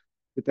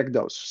detect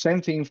those.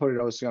 Same thing for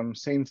erosion,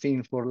 same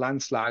thing for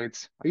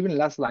landslides, even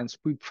landslides.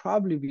 You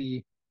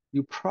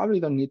probably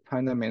don't need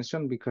time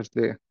dimension because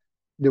the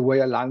way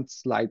a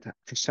landslide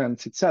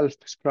presents itself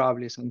is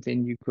probably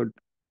something you could,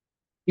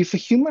 if a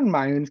human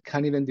mind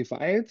can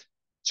identify it,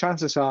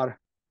 chances are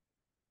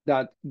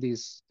that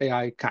this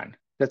AI can.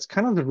 That's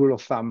kind of the rule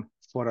of thumb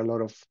for a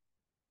lot of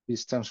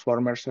this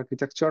transformers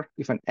architecture.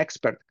 If an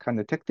expert can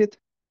detect it,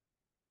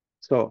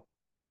 so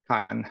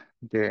can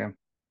the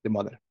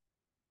model.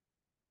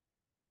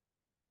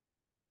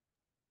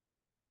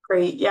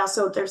 Great. Yeah,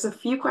 so there's a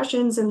few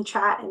questions in the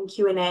chat and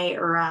Q&A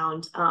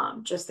around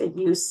just the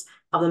use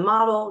of the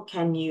model.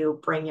 Can you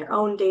bring your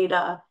own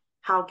data?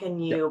 How can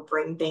Yeah, you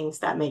bring things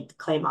that make the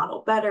clay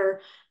model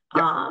better?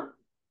 yeah.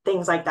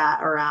 Things like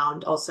that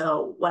around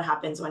also what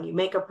happens when you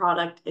make a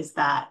product. Is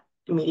that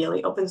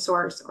immediately open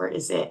source or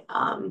is it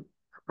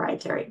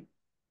proprietary?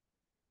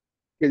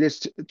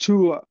 There's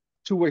two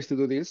ways to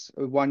do this.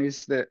 One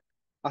is that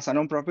as a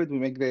nonprofit, we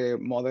make the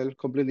model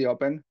completely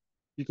open.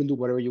 You can do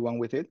whatever you want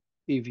with it.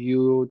 If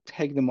you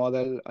take the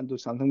model and do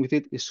something with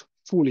it, it's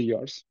fully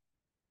yours.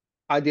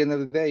 At the end of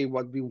the day,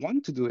 what we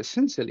want to do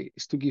essentially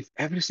is to give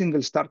every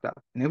single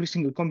startup and every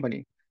single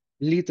company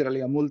literally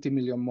a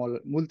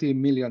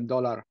multi-million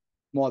dollar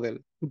model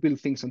to build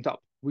things on top.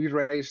 We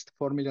raised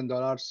 $4 million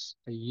a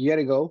year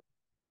ago,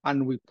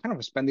 and we kind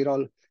of spent it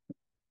all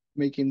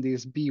making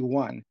this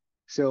B1.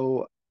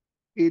 So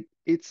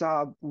it's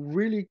a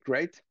really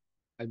great,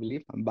 I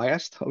believe, I'm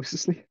biased,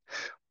 obviously,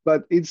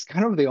 but it's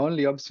kind of the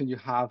only option you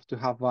have to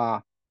have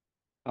a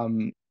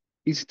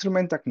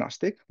instrument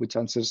agnostic, which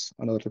answers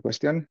another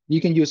question.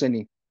 You can use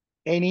any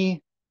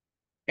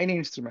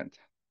instrument.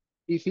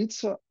 If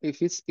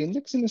it's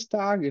indexed in a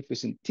stack, if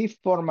it's in TIFF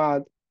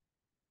format,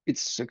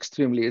 it's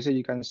extremely easy.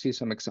 You can see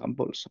some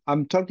examples.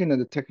 I'm talking on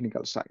the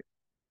technical side.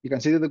 You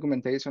can see the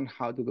documentation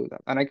how to do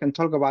that, and I can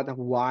talk about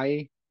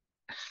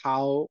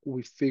how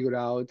we figured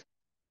out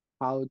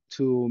how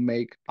to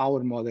make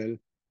our model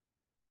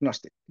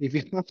agnostic. If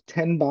you have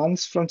 10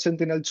 bands from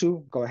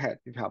Sentinel-2, go ahead.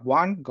 If you have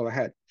one, go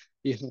ahead.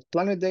 If you have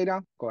planet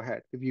data, go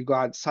ahead. If you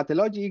got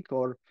satellogic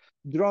or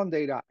drone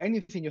data,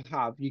 anything you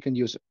have, you can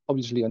use,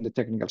 obviously, on the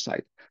technical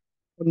side.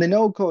 On the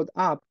no-code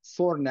app,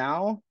 for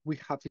now, we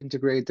have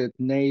integrated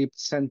Nape,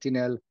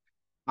 Sentinel,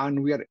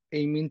 and we are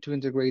aiming to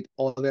integrate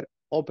other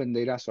open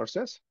data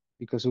sources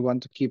because we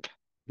want to keep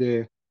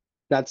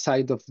that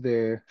side of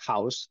the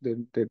house,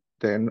 the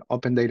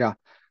open data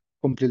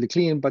completely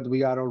clean, but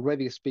we are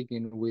already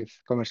speaking with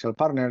commercial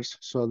partners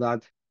so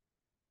that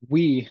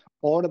we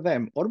or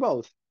them or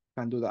both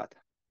can do that.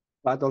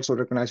 But also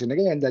recognizing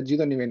again that you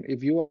don't even,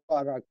 if you're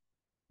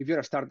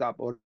a startup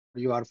or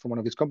you are from one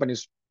of these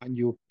companies and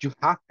you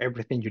have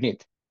everything you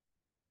need,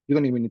 you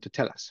don't even need to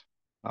tell us.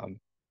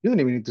 You don't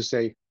even need to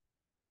say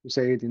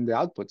it in the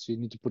outputs. You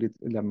need to put it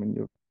in them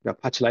in your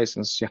patch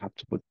license. You have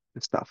to put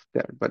the stuff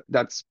there. But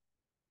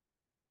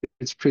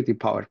it's pretty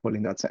powerful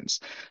in that sense.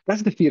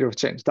 That's the fear of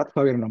change. That's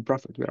why we're a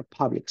nonprofit. We're a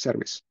public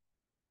service.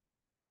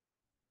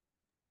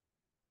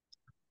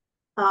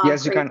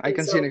 Yes, you Great. can. I And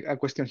can see so, a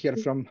question here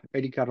from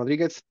Erika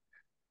Rodriguez.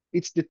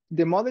 It's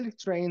the model is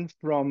trained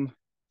from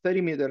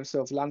 30 meters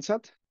of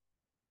Landsat.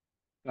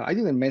 I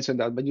didn't mention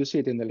that, but you see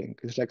it in the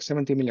link. It's like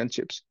 70 million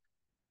chips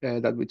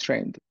that we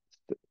trained.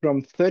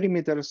 From 30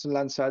 meters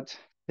Landsat,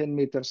 10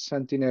 meters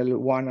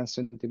Sentinel-1 and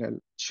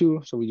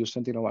Sentinel-2. So we use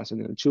Sentinel-1,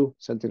 Sentinel-2.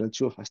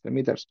 Sentinel-2 has 10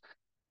 meters.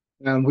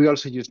 We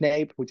also use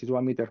Nape, which is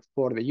 1 meter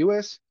for the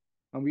US.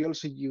 And we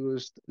also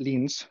used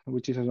LINS,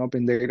 which is an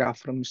open data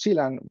from New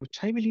Zealand,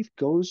 which I believe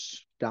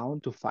goes down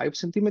to 5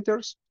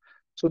 centimeters.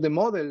 So the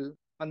model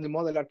and the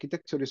model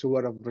architecture is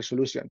aware of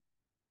resolution.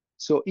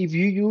 So if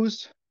you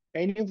use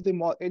any of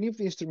the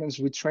instruments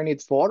we train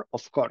it for,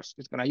 of course,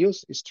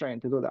 it's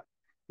trained to do that.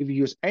 If you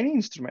use any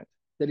instrument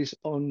that is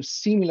on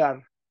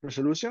similar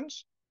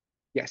resolutions,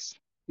 yes,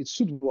 it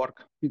should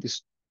work. It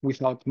is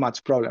without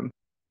much problem.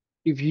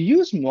 If you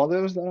use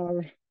models that are,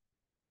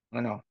 I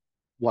don't know,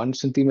 1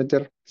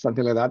 centimeter,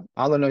 something like that,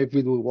 I don't know if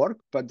it will work,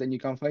 but then you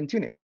can fine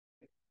tune it.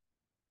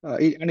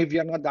 And if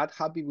you're not that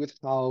happy with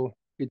how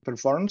it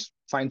performs,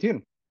 fine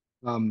tune.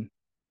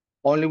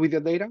 Only with the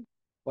data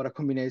or a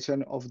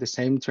combination of the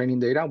same training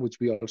data, which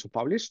we also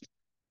published,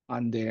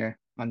 and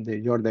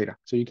your data.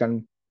 So you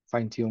can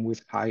fine tune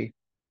with high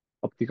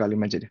optical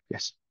imagery.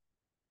 Yes.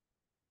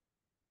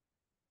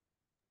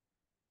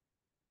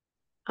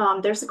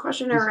 there's a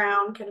question Is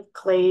around kind of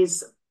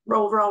Clay's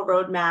overall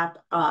roadmap.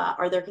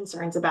 Are there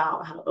concerns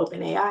about how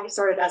OpenAI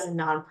started as a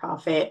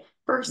nonprofit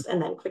first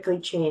and then quickly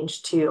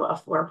changed to a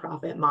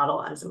for-profit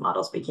model as the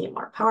models became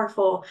more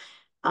powerful?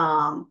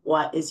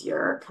 What is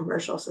your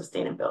commercial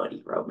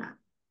sustainability roadmap?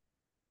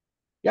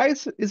 Yeah,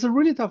 it's a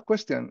really tough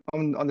question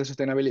on the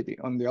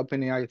sustainability. On the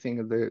OpenAI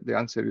thing, the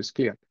answer is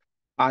clear.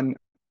 And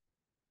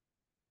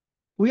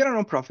We are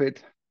a nonprofit,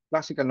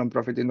 classical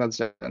nonprofit in that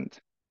sense.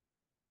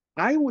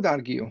 I would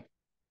argue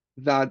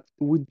that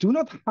we do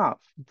not have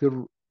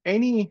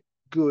any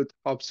good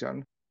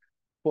option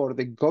for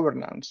the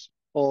governance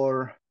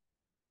or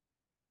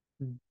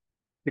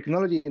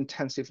technology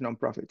intensive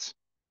nonprofits.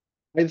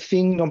 I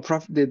think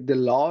nonprofit the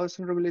laws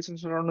and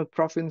regulations around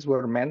nonprofits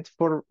were meant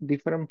for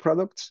different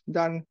products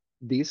than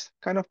these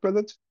kind of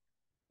products.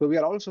 But we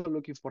are also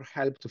looking for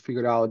help to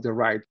figure out the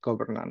right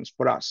governance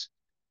for us.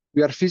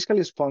 We are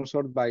fiscally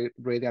sponsored by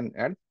Radiant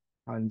Earth,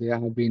 and they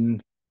have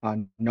been a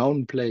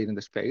known player in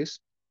the space.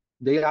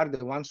 They are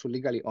the ones who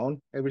legally own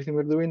everything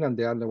we're doing, and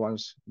they are the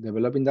ones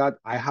developing that.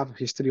 I have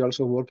history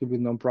also working with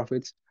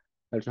nonprofits.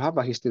 I also have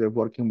a history of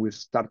working with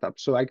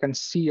startups. So I can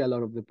see a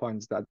lot of the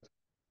points that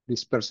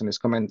this person is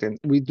commenting.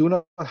 We do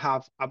not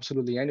have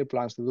absolutely any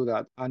plans to do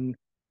that. And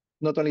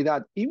not only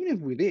that, even if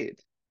we did,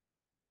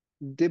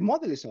 the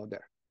model is out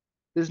there.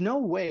 There's no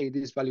way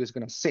this value is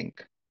going to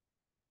sink.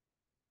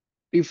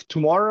 If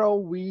tomorrow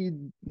we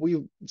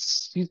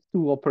cease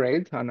to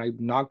operate, and I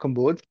knock on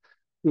wood,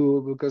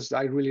 because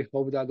I really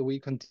hope that we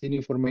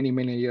continue for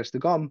many years to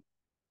come,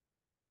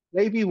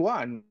 Lab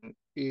one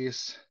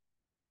is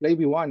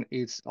Lab one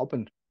is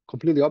open,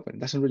 completely open.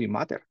 Doesn't really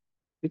matter.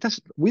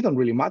 We don't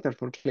really matter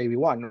for Lab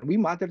one. We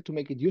matter to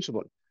make it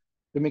usable,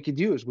 to make it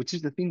use, which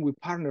is the thing we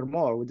partner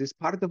more with. This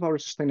part of our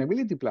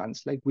sustainability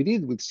plans, like we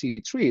did with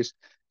C3s,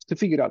 to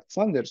figure out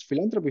funders,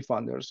 philanthropy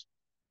funders,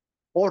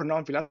 or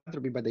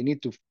non-philanthropy, but they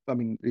need to, I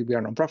mean, we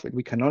are nonprofit.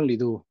 We can only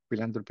do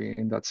philanthropy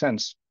in that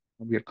sense.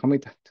 We are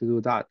committed to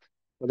do that.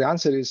 But the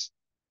answer is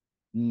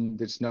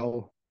there's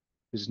no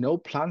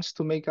plans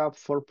to make up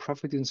for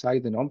profit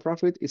inside the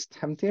nonprofit. It's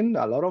tempting.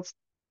 A lot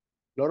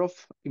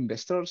of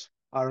investors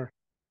are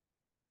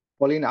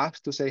calling us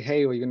to say,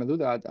 hey, are you going to do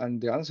that?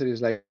 And the answer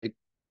is like,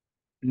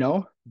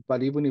 no,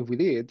 but even if we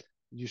did,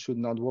 you should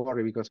not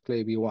worry because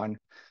Clay V1.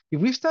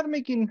 If we start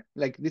making,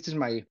 like, this is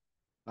my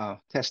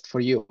test for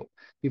you.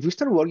 If we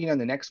start working on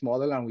the next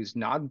model and it's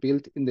not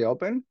built in the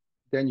open,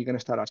 then you're going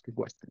to start asking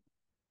questions.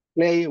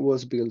 Clay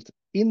was built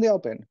in the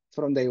open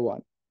from day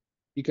one.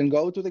 You can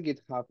go to the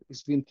GitHub.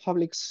 It's been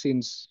public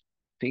since,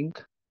 I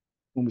think,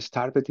 when we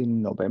started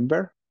in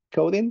November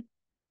coding.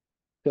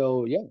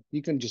 So yeah,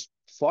 you can just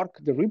fork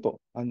the repo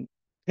and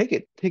take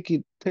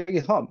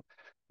it home.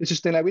 The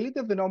sustainability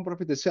of the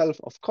nonprofit itself,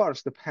 of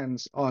course,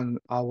 depends on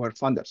our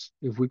funders.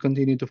 If we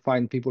continue to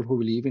find people who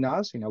believe in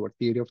us, in our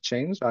theory of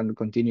change, and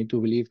continue to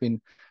believe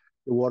in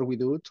the work we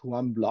do to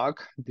unblock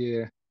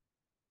the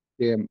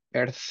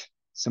Earth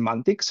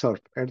semantics or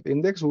Earth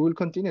index, we will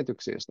continue to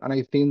exist. And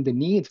I think the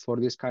need for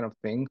this kind of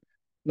thing,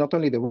 not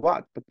only the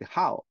what, but the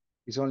how,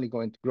 is only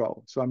going to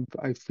grow. So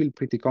I feel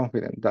pretty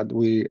confident that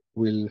we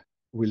will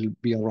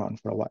be around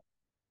for a while.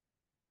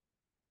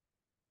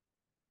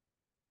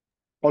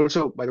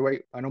 Also, by the way,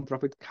 a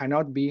nonprofit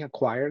cannot be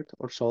acquired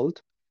or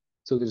sold.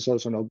 So there's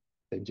also no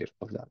danger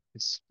of that.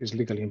 It's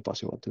legally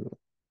impossible to do.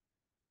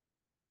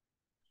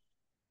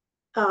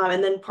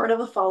 And then part of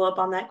a follow-up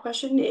on that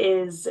question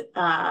is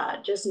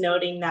just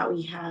noting that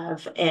we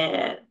have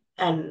an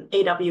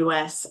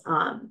AWS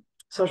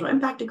social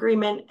impact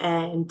agreement,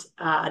 and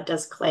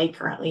does Clay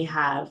currently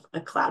have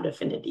a cloud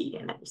affinity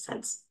in any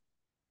sense?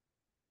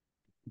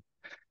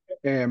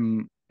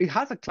 It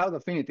has a cloud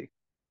affinity,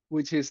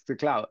 which is the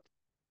cloud.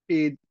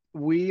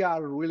 We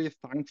are really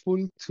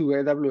thankful to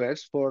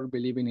AWS for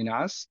believing in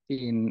us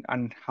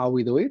and how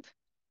we do it.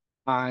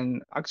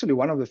 And actually,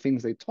 one of the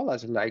things they told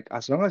us, like,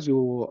 as long as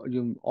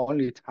you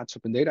only touch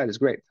open data, it's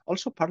great.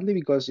 Also, partly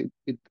because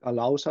it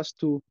allows us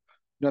to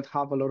not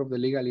have a lot of the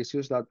legal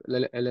issues that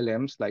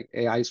LLMs, like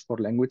AIs for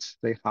language,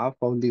 they have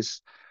all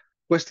these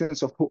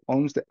questions of who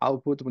owns the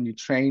output when you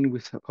train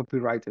with a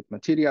copyrighted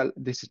material.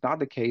 This is not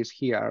the case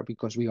here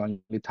because we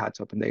only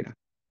touch open data.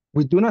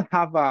 We do not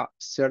have a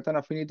certain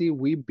affinity.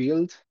 We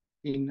build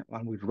in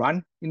and we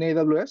run in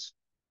AWS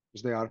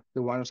because they are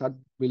the ones that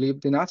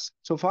believed in us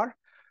so far.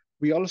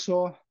 We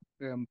also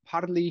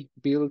partly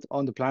build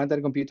on the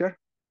planetary computer,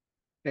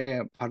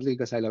 partly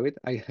because I love it.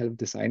 I helped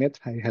design it.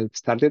 I helped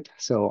start it.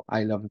 So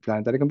I love the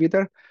planetary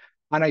computer.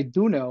 And I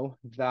do know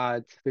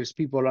that there's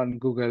people on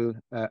Google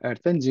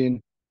Earth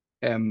Engine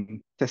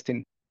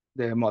testing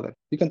the model.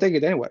 You can take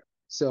it anywhere.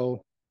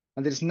 So,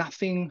 and there's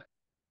nothing,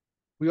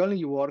 we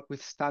only work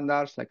with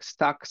standards like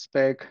stack,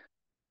 spec,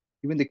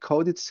 even the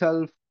code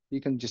itself. You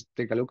can just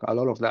take a look at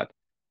all of that.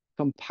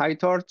 Some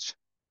PyTorch.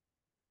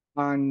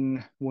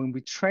 And when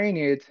we train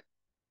it,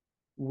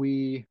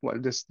 well,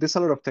 there's a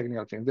lot of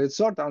technical things. The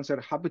short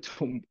answer, happy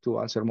to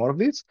answer more of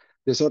this.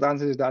 The short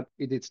answer is that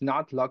it is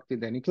not locked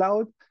in any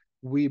cloud.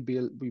 We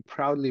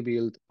proudly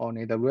build on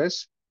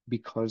AWS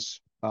because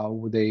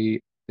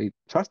they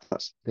trust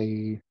us.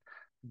 They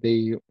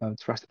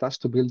trusted us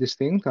to build this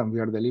thing, and we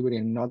are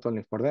delivering not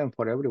only for them,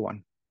 for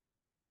everyone.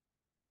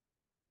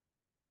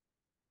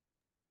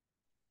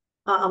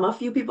 A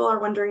few people are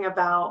wondering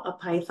about a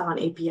Python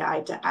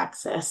API to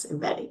access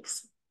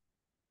embeddings.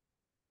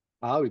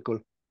 Very cool.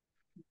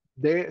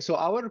 So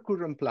our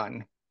current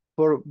plan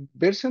for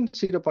version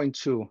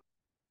 0.2,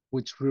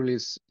 which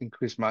released in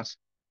Christmas,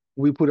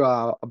 We put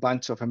a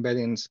bunch of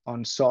embeddings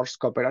on Source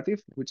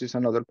Cooperative, which is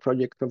another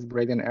project of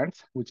Gradient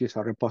Earth, which is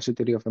a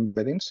repository of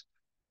embeddings.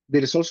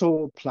 There is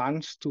also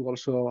plans to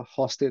also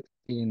host it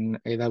in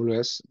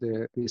AWS,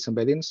 these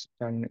embeddings,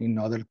 and in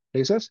other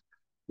places.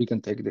 You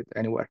can take it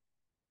anywhere.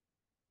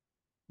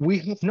 We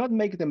have not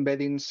made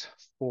embeddings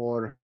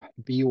for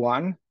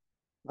B1,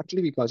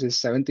 actually because it's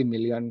 70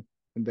 million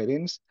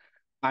embeddings,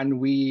 and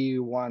we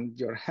want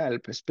your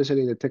help,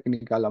 especially the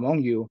technical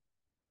among you,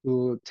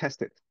 to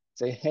test it.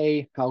 Say,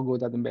 hey, how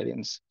good are the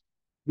embeddings?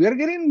 We are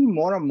getting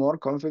more and more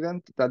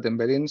confident that the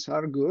embeddings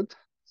are good.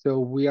 So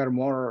we are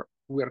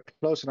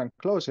closer and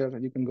closer.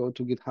 You can go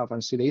to GitHub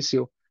and see the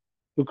issue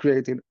to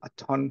creating a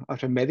ton of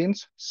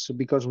embeddings. So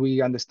because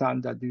we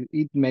understand that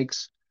it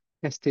makes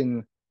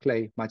testing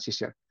Clay much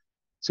easier.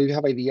 So you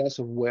have ideas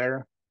of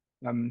where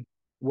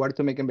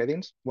to make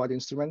embeddings, what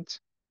instruments,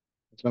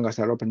 as long as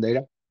they're open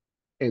data,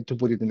 to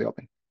put it in the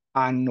open,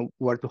 and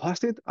where to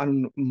host it,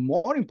 and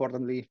more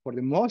importantly, for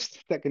the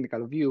most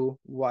technical view,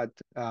 what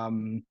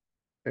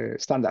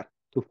standard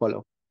to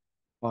follow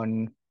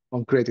on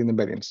creating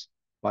embeddings,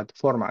 what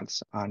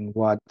formats and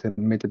what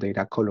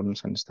metadata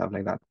columns and stuff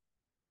like that.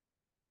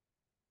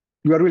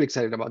 We are really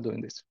excited about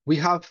doing this. We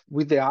have,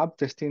 with the app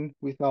testing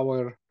with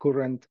our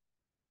current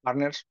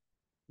partners,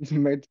 we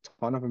made a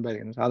ton of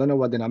embeddings. I don't know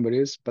what the number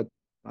is, but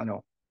I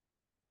know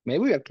maybe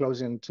we are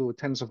closing to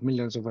tens of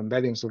millions of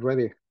embeddings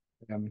already.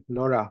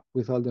 Laura,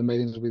 with all the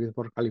embeddings we did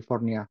for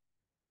California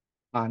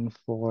and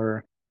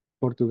for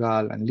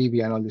Portugal and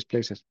Libya and all these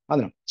places. I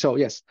don't know. So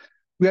yes,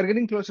 we are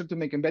getting closer to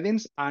make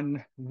embeddings,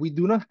 and we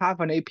do not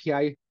have an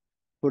API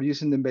for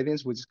using the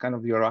embeddings, which is kind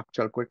of your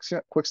actual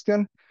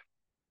question.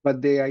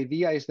 But the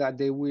idea is that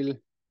they will,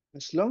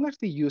 as long as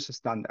they use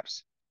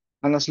standards,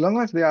 and as long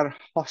as they are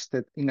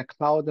hosted in a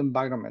cloud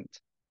environment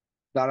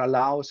that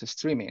allows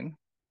streaming,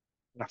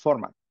 in a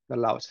format that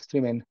allows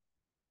streaming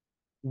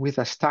with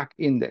a stack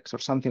index or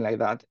something like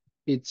that,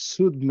 it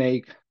should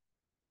make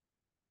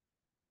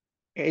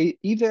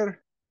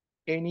either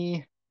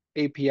any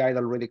API that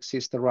already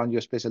exists around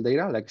geospatial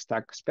data, like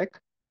stack spec,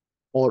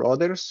 or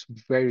others,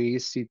 very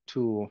easy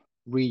to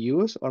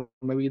reuse, or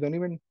maybe you don't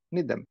even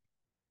need them.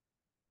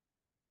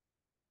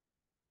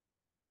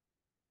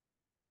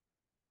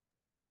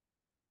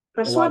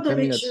 I Oh, just wow, wanted to 10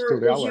 make minutes to sure,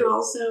 the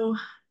hour.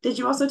 did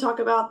you also talk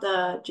about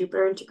the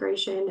Jupyter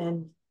integration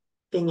and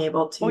being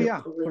able Oh to yeah,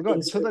 pull in forgot,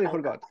 things for totally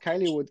background forgot. Kylie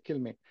package? would kill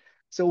me.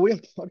 So we're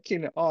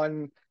working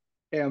on,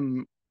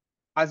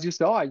 as you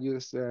saw, I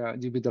use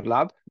Jupyter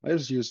Lab. I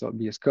also use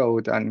VS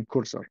Code and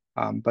Cursor,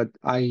 but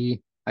I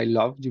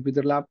love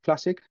Jupyter Lab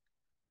Classic,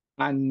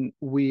 and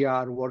we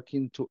are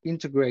working to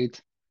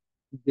integrate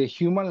the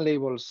human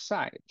label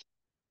side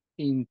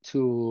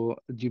into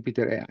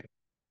Jupyter AI.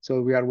 So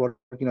we are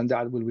working on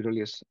that. Will be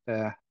released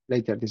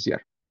later this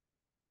year.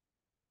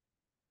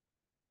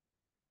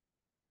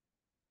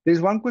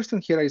 There's one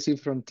question here I see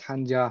from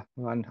Tanja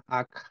Van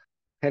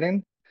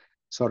Akheren.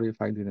 Sorry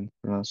if I didn't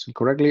pronounce it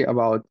correctly,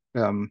 about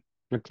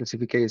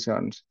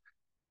classifications.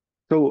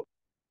 So,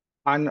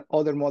 and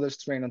other models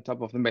trained on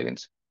top of the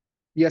embeddings.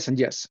 Yes and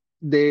yes.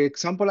 The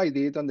example I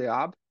did on the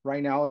app,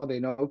 right now, the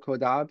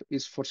no-code app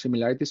is for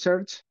similarity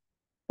search,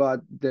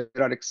 but there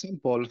are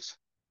examples,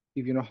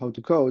 if you know how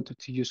to code,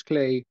 to use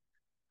Clay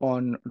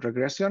on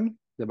regression,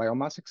 the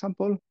biomass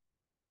example,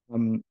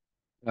 um,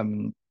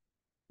 um,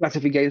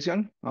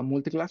 classification,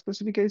 multi-class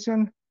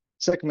classification,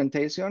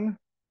 segmentation,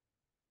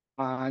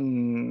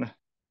 and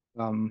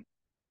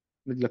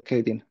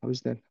locating. What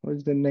is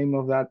the name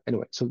of that?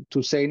 Anyway, so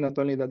to say not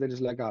only that there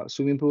is like a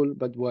swimming pool,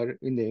 but where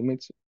in the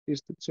image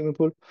is the swimming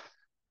pool.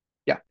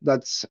 Yeah,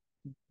 that's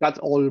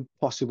all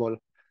possible.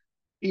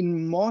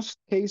 In most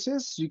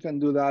cases, you can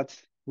do that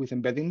with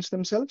embeddings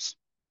themselves,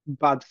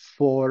 but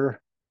for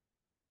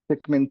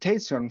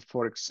segmentation,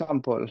 for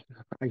example,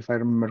 if I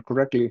remember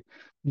correctly,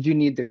 you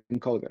need the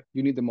encoder,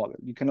 you need the model.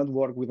 You cannot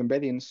work with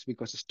embeddings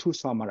because it's too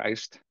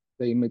summarized,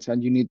 the image,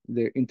 and you need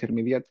the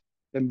intermediate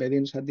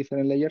embeddings at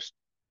different layers.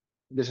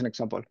 There's an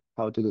example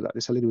how to do that.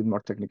 It's a little bit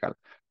more technical.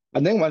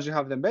 And then once you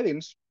have the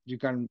embeddings, you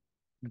can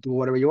do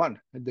whatever you want.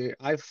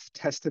 I've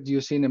tested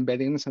using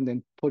embeddings and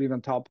then putting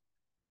on top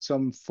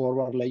some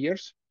forward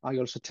layers. I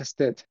also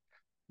tested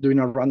doing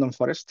a random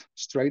forest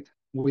straight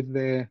with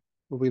the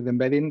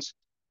embeddings.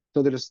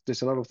 So there's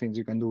a lot of things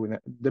you can do with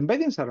it. The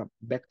embeddings are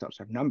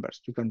vectors, are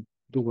numbers. You can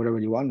do whatever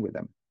you want with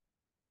them.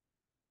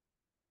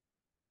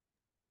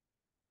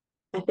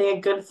 I think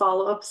a good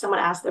follow-up, someone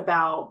asked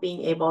about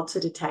being able to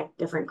detect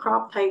different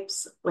crop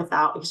types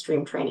without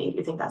extreme training. Do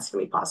you think that's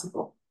going to be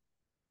possible?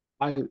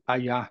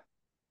 Yeah.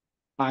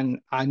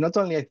 And not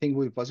only I think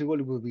will be possible,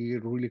 it will be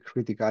really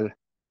critical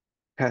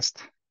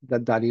test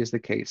that is the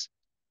case.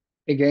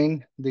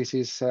 Again, this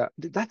is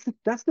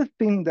that's the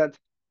thing that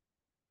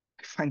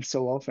I find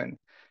so often.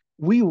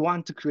 We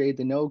want to create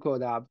a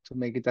no-code app to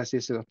make it as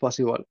easy as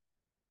possible.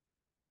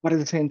 But at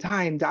the same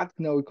time, that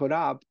no-code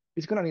app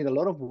is going to need a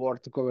lot of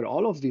work to cover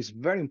all of these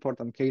very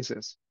important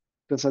cases.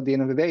 Because at the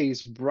end of the day,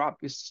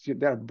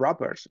 there are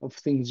wrappers of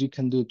things you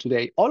can do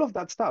today. All of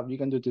that stuff you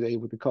can do today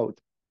with the code.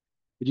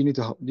 But you need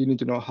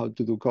to know how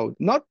to do code.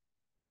 Not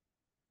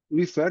To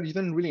be fair, you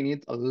don't really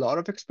need a lot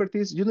of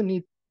expertise. You don't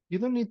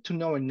need to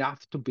know enough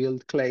to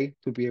build Clay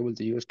to be able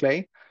to use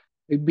Clay.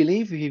 I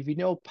believe if you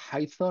know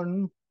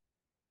Python,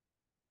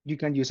 you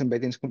can use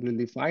embeddings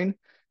completely fine.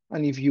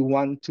 And if you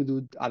want to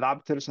do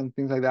adapters and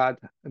things like that,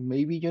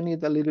 maybe you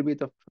need a little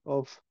bit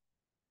of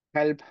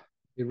help.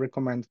 I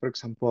recommend, for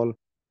example,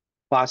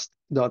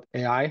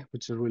 fast.ai,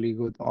 which is a really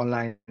good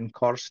online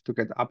course to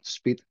get up to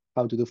speed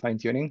how to do fine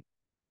tuning.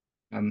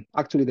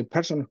 Actually, the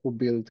person who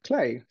built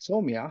Clay,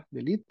 Somia,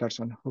 the lead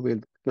person who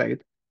built Clay,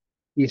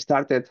 he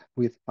started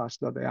with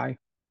fast.ai.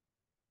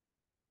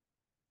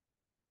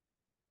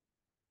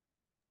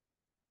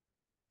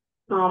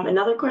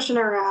 Another question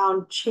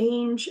around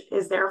change.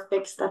 Is there a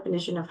fixed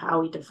definition of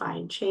how we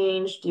define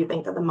change? Do you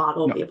think that the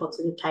model will No, be able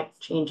to detect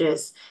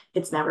changes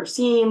it's never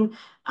seen?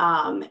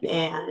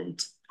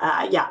 And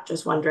yeah,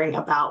 just wondering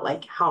about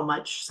like how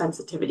much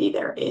sensitivity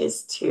there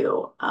is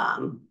to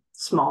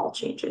small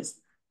changes.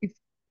 It's,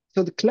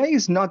 so the Clay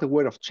is not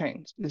aware of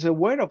change. It's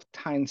aware of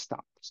time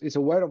stamps. It's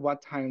aware of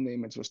what time the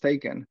image was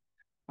taken.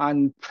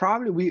 And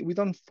probably we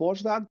don't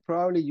force that,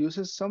 probably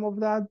uses some of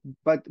that,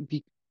 but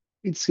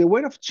it's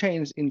aware of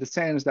change in the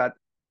sense that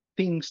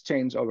things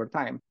change over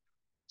time.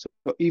 So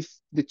if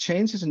the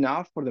change is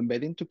enough for the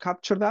embedding to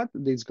capture that,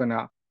 it's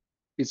gonna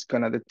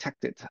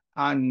detect it.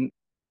 And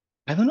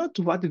I don't know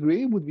to what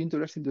degree, it would be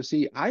interesting to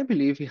see. I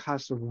believe it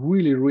has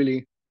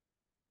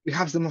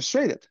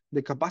demonstrated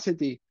the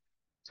capacity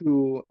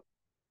to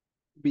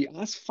be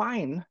as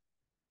fine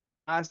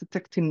as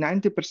detecting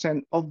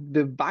 90% of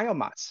the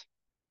biomass,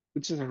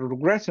 which is a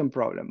regression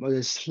problem, or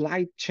the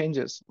slight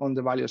changes on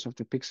the values of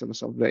the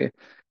pixels of the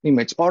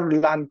image, or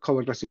land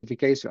cover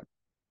classification.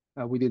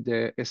 We did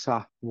the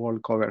ESA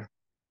world cover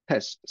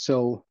test.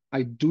 So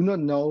I do not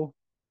know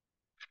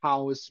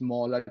how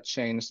small a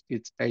change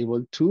it's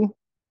able to,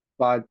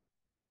 but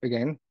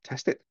again,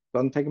 test it.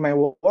 Don't take my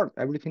word.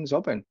 Everything's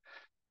open.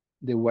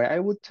 The way I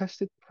would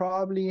test it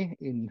probably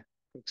in,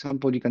 for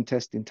example, you can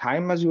test in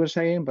time, as you were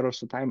saying, but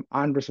also time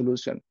and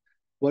resolution.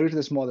 What is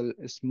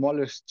the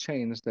smallest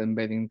change the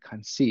embedding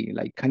can see?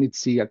 Like, can it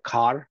see a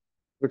car,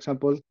 for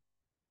example,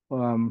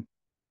 um,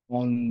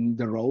 on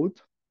the road?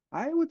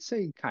 I would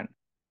say it can.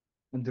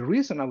 And the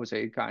reason I would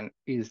say it can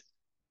is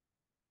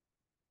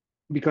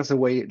because the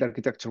way the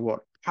architecture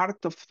works.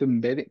 Part of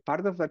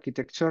the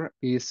architecture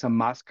is a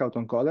mask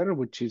autoencoder,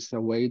 which is a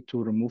way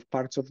to remove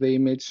parts of the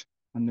image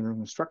and then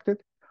reconstruct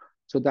it.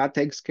 So that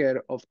takes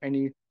care of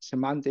any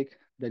semantic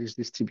that is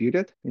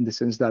distributed in the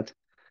sense that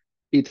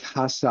it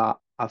has a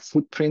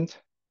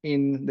footprint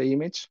in the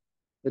image.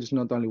 There is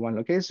not only one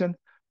location,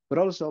 but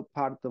also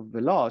part of the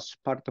loss,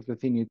 part of the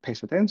thing it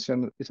pays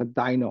attention is a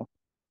dyno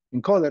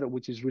encoder,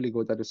 which is really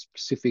good at the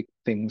specific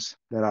things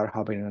that are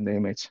happening on the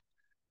image.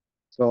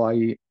 So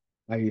I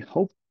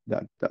hope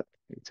that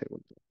it's able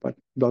to, but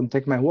don't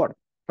take my word,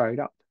 try it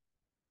out.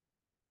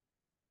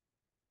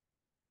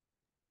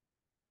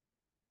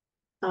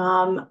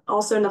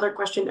 Also another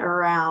question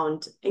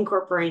around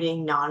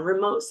incorporating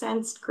non-remote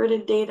sensed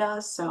gridded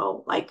data.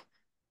 So like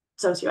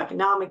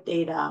socioeconomic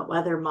data,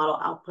 weather model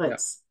Yeah,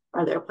 outputs.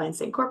 Are there plans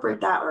to yeah.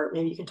 incorporate that? Or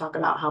maybe you can talk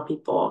about how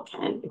people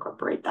can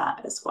incorporate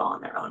that as well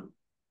on their own.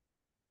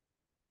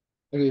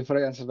 Okay,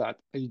 before I answer that,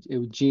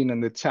 Eugene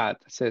in the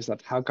chat says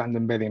that how can the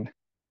embedding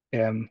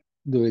um,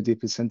 do it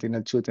if it's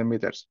Sentinel-2 10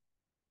 meters?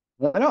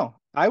 Well, no,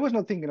 I was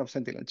not thinking of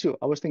Sentinel-2.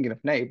 I was thinking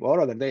of NAIP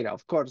or other data.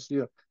 Of course,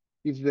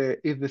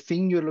 if the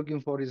thing you're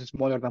looking for is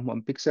smaller than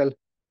 1 pixel,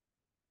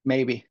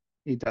 maybe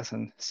it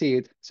doesn't see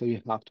it, so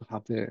you have to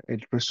have the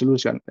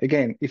resolution.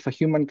 Again, if a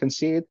human can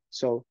see it,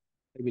 so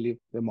I believe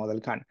the model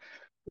can.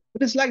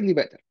 But it's slightly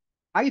better.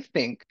 I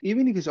think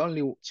even if it's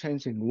only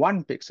changing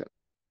 1 pixel,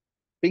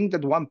 think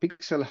that 1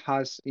 pixel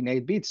has in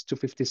 8 bits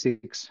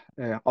 256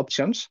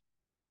 options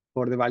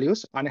for the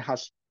values, and it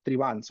has 3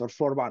 bands or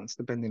 4 bands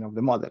depending on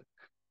the model.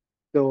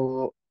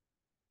 So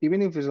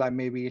even if it's like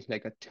maybe it's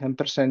like a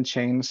 10%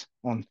 change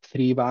on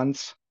 3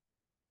 bands,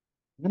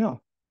 I don't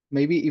know.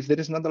 Maybe if there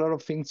is not a lot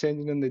of things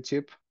changing on the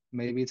chip,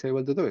 maybe it's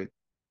able to do it.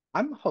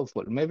 I'm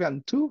hopeful. Maybe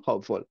I'm too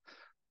hopeful,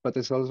 but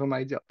it's also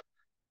my job.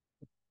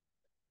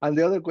 And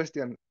the other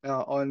question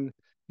on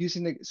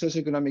using the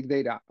socioeconomic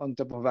data on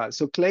top of that.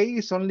 So Clay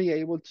is only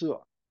able to,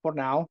 for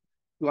now,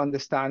 to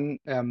understand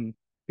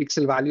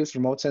pixel values,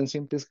 remote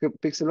sensing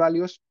pixel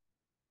values.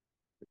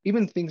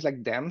 Even things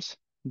like DEMS,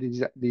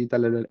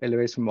 digital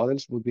elevation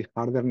models, would be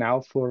harder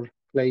now for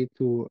Clay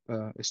to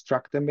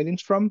extract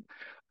embeddings from.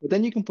 But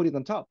then you can put it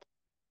on top.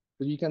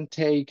 So you can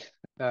take,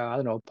 I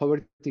don't know,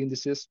 poverty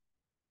indices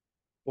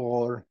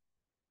or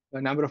a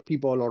number of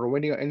people or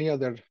any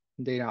other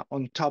data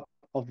on top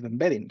of the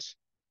embeddings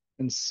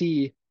and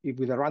see if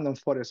with a random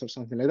forest or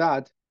something like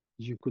that,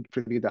 you could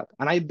predict that.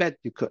 And I bet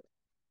you could.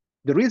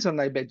 The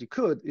reason I bet you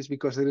could is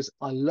because there is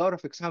a lot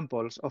of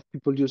examples of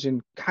people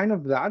using kind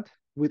of that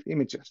with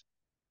images.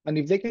 And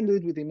if they can do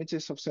it with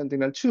images of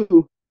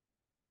Sentinel-2,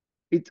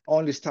 it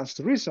only stands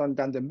to reason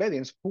that the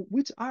embeddings,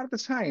 which are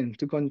designed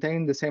to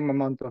contain the same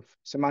amount of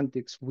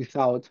semantics with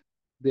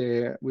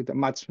a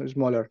much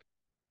smaller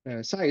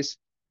size,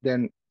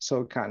 then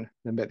so can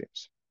the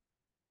embeddings.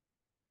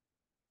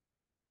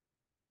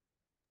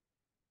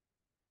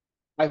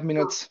 5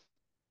 minutes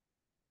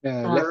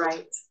All left.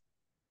 right.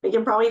 We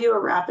can probably do a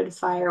rapid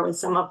fire with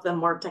some of the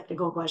more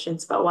technical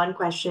questions, but one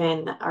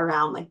question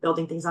around like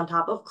building things on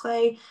top of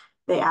clay,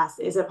 they asked,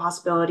 is it a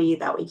possibility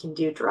that we can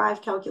do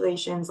derived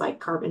calculations like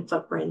carbon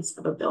footprints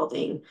of a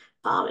building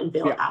and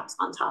build Yeah, apps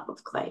on top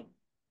of clay?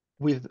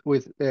 with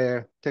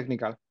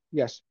technical.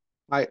 Yes,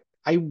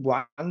 I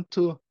want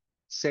to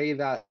say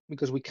that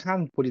because we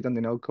can't put it on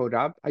the no code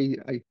app.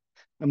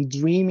 I'm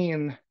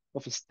dreaming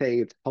of a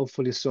state,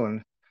 hopefully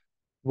soon,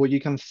 where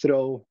you can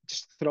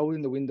just throw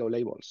in the window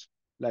labels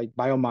like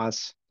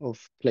biomass of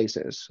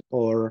places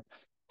or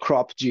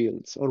crop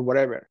yields or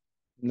whatever.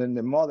 And then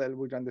the model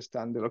would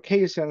understand the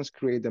locations,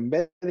 create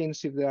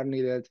embeddings if they are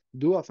needed,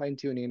 do a fine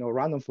tuning or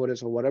random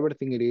forest or whatever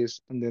thing it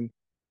is, and then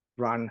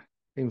run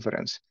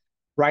inference.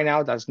 Right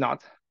now, that's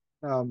not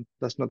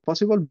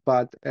possible,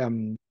 but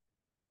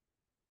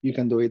you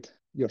can do it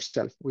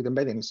yourself with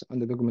embeddings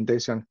and the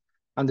documentation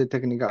and the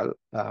technical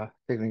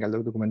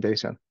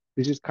documentation.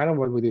 This is kind of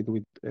what we did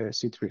with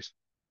C-trees.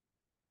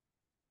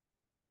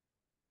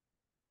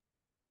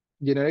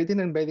 Generating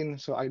embedding,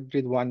 so I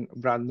did one,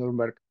 Brad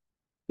Nuremberg.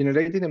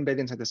 Generating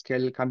embeddings at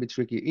scale can be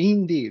tricky.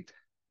 Indeed,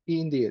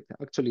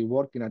 actually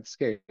working at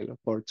scale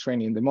for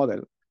training the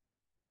model.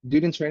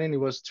 During training, it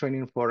was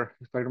training for,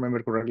 if I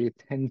remember correctly,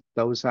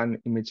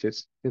 10,000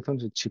 images,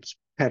 10,000 chips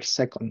per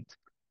second,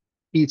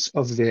 each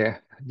of the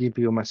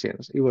GPU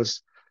machines. It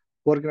was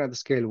working at the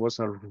scale was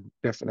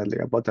definitely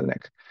a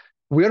bottleneck.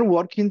 We are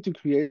working to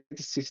create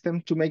a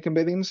system to make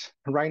embeddings.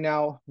 Right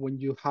now, when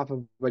you have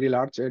a very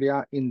large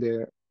area in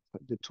the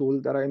tool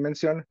that I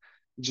mentioned,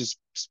 it just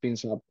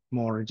spins up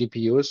more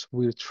GPUs.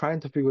 We're trying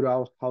to figure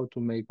out how to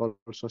make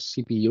also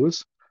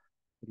CPUs.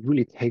 It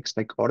really takes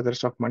like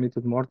orders of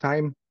magnitude more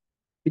time.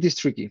 It is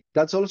tricky.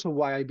 That's also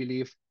why I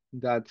believe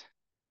that,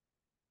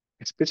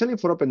 especially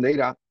for open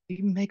data,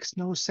 it makes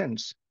no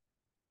sense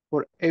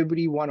for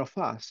every one of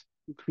us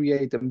to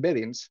create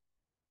embeddings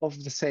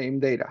of the same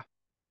data.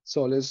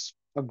 So let's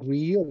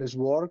agree or let's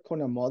work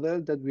on a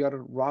model that we are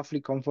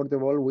roughly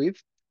comfortable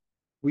with.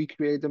 We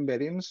create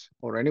embeddings,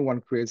 or anyone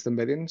creates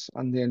embeddings,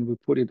 and then we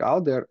put it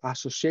out there,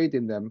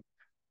 associating them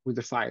with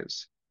the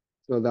files,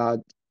 so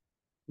that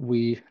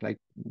we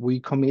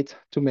commit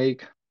to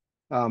make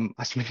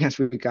as many as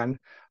we can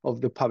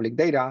of the public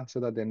data, so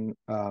that then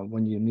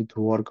when you need to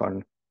work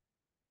on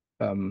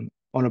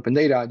open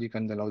data, you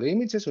can download the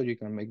images or you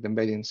can make the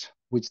embeddings,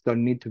 which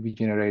don't need to be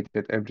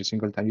generated every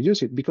single time you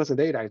use it because the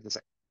data is the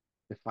same,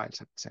 the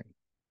files are the same.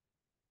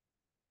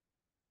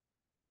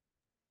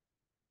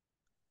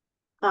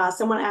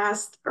 Someone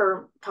asked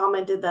or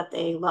commented that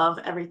they love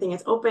everything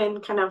is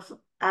open kind of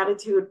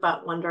attitude,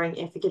 but wondering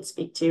if you could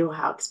speak to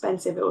how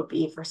expensive it would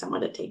be for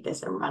someone to take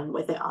this and run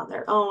with it on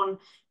their own.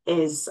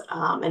 Is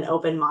an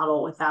open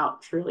model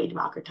without truly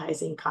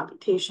democratizing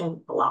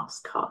computation a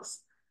lost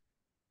cause?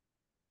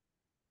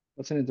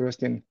 That's an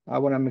interesting. I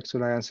want to make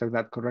sure I answer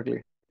that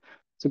correctly.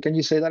 So can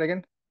you say that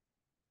again?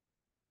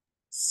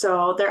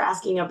 So they're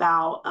asking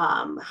about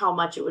how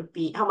much it would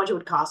be, how much it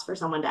would cost for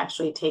someone to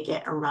actually take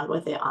it and run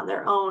with it on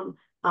their own.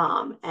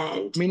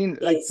 And Meaning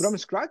like from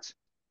is scratch?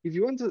 If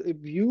you want to,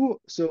 if you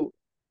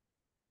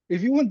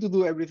want to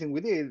do everything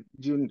with it,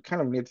 you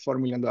kind of need $4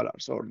 million or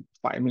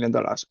 $5 million.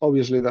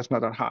 Obviously, that's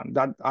not our hand.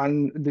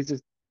 And this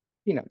is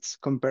peanuts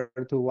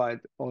compared to what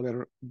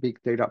other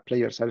big data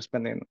players are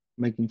spending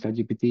making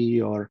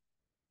ChatGPT or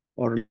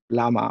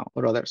Llama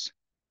or others.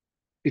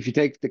 If you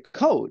take the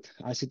code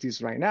as it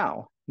is right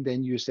now,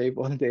 then you save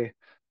all the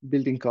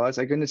building costs.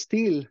 I can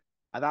still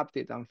adapt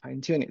it and fine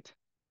tune it.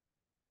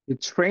 The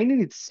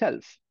training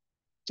itself,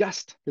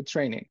 just the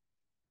training,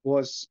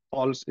 was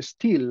also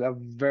still a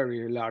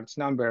very large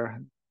number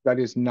that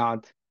is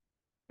not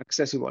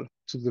accessible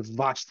to the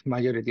vast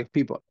majority of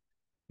people.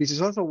 This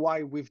is also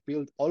why we've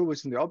built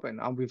always in the open,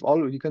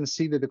 and you can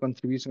see that the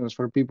contributions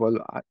for people.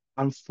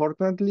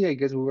 Unfortunately, I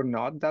guess we were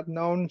not that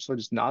known, so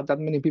there's not that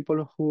many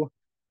people who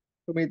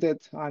committed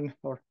and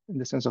or in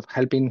the sense of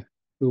helping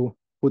to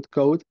put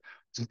code.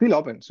 It's still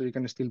open, so you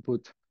can still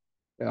put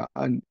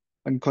and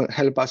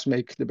help us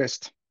make the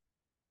best.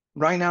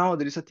 Right now,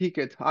 there is a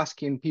ticket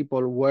asking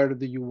people where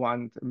do you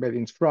want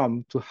embeddings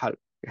from to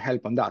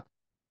help on that.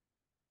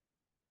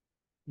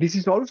 This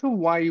is also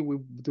why we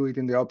do it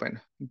in the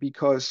open,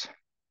 because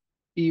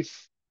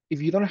if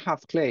you don't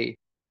have clay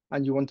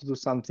and you want to do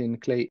something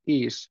clay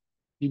is,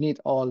 you need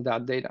all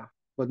that data.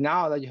 But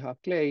now that you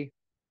have clay,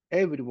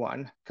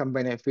 everyone can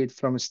benefit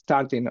from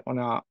starting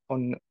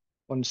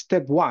on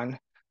step one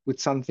with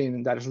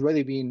something that has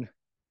already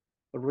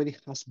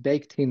has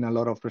baked in a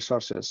lot of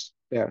resources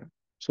there.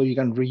 So you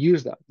can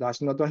reuse that.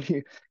 That's not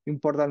only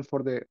important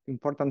for the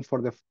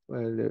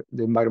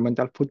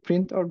environmental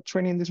footprint of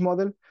training this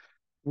model.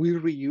 We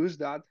reuse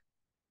that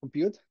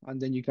compute, and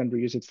then you can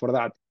reuse it for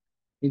that.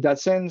 In that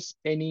sense,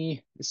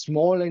 any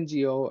small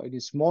NGO,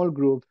 any small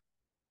group,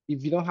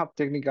 if you don't have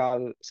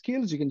technical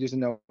skills, you can use a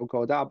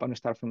no-code app and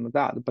start from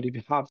that. But if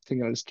you have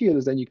technical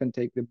skills, then you can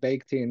take the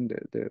baked in,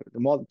 the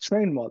model,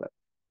 train model,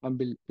 and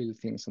build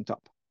things on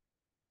top.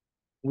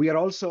 We are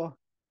also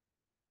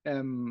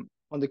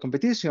on the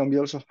competition, we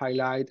also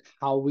highlight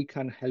how we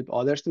can help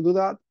others to do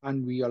that.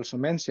 And we also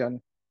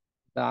mention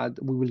that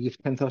we will give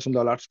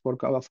 $10,000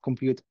 for of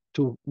compute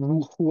to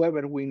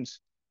whoever wins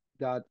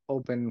that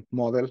open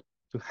model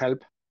to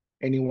help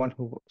anyone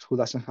who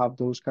doesn't have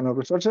those kind of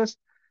resources.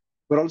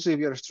 But also, if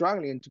you're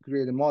struggling to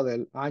create a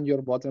model and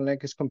your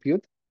bottleneck is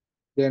compute,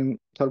 then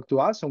talk to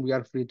us and we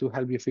are free to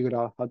help you figure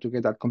out how to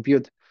get that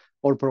compute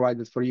or provide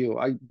it for you.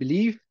 I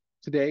believe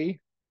today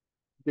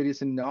there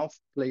is enough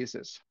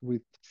places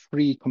with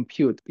free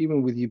compute,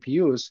 even with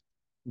GPUs,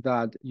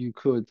 that you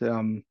could,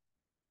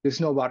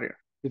 there's no barrier.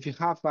 If you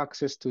have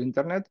access to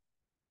internet,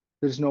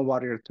 there's no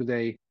barrier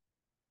today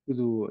to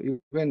do,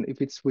 even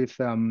if it's with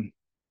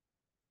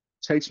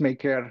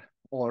SageMaker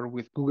or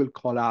with Google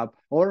Colab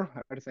or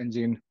Earth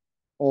Engine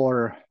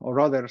or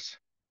others,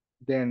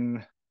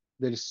 then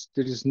there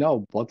is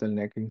no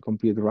bottleneck in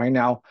compute right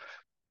now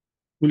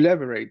to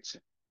leverage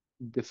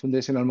the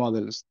foundational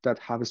models that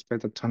have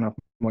spent a ton of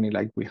money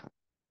like we have.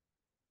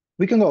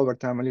 We can go over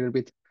time a little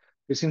bit.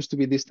 It seems to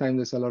be this time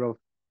there's a lot of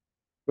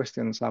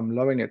questions. I'm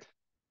loving it.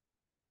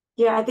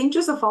 Yeah, I think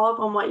just a follow-up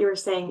on what you were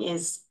saying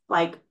is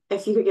like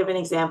if you could give an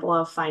example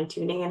of fine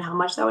tuning and how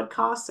much that would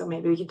cost. So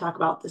maybe we can talk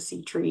about the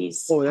C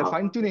trees, Oh, the how it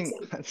fine fits tuning.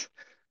 in.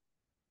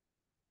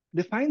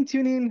 The fine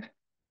tuning,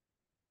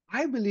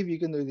 I believe you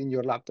can do it in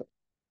your laptop.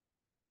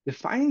 The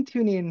fine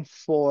tuning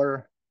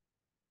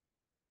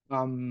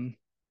um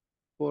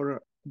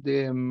for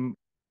the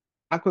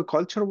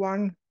aquaculture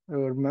one,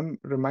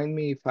 remind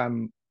me if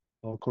I'm,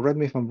 or correct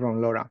me if I'm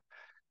wrong, Laura.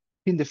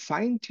 In the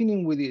fine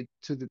tuning with it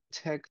to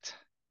detect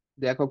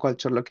the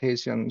aquaculture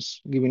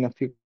locations, giving a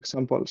few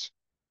examples.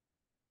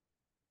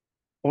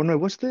 Oh no,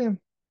 what's the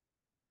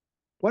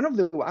one of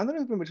the, I don't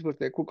remember if it was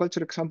the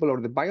aquaculture example or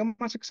the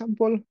biomass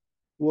example,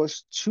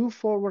 was 2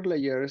 forward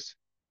layers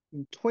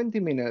in 20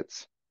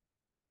 minutes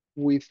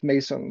with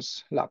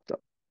Mason's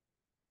laptop.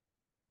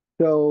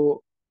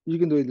 So you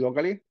can do it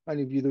locally, and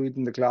if you do it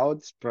in the cloud,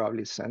 it's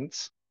probably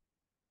cents,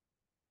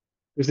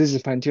 because this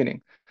is fine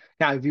tuning.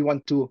 Now, if you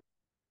want to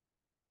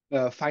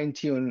fine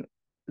tune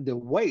the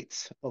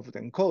weights of the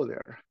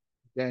encoder,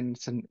 then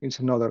it's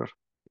another,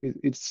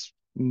 it's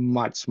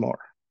much more.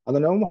 I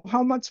don't know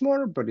how much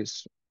more, but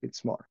it's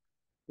more.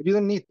 But you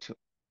don't need to.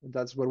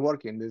 That's where we're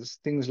working. There's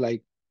things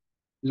like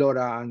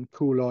LoRa and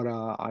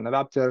QLoRa and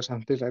adapters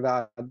and things like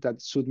that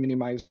that should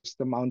minimize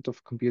the amount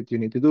of compute you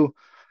need to do.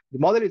 The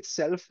model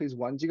itself is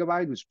 1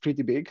 GB, which is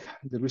pretty big.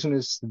 The reason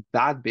it's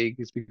that big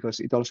is because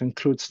it also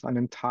includes an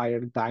entire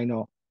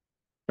dyno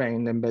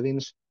trained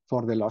embeddings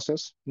for the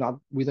losses. Not,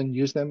 we don't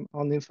use them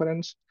on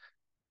inference.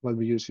 What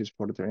we use is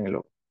for the training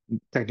load.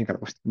 Technical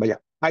question. But yeah,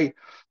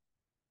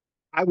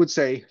 I would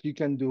say you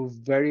can do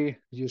very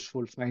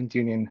useful fine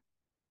tuning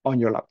on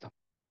your laptop,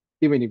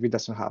 even if it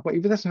doesn't have, but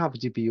if it doesn't have a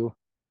GPU,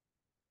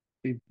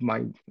 it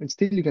might, and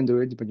still you can do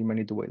it, but you might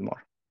need to wait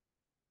more.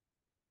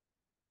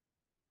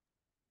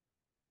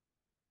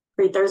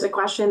 Great. There's a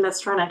question that's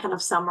trying to kind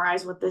of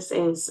summarize what this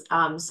is.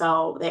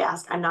 So they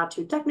ask, I'm not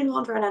too technical.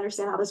 I'm trying to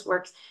understand how this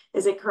works.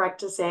 Is it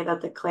correct to say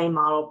that the clay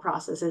model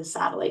processes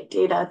satellite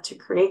data to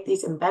create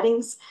these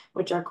embeddings,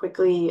 which are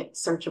quickly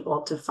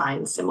searchable to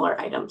find similar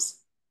items?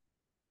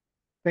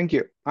 Thank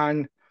you.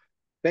 And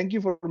thank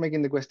you for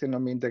making the question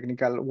on being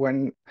technical.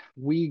 When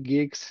we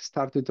geeks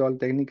start to talk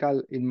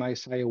technical, it might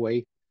shy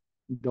away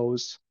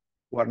those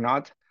who are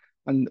not.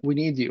 And we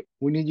need you.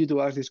 We need you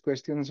to ask these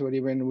questions, or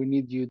even we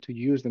need you to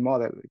use the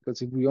model.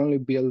 Because if we only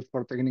build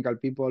for technical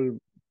people,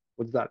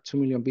 what's that, 2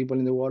 million people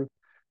in the world?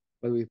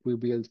 But if we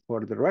build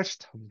for the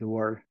rest of the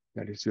world,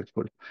 that is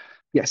useful.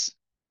 Yes,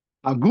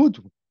 a good,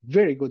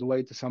 very good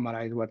way to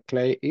summarize what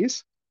Clay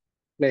is.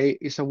 Clay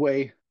is a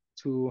way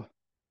to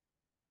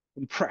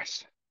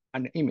compress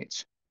an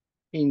image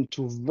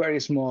into very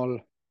small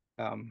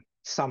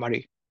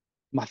summary,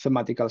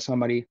 mathematical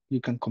summary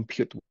you can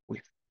compute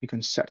with, you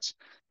can search.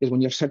 Because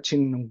when you're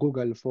searching on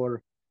Google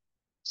for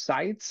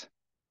sites,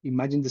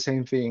 imagine the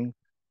same thing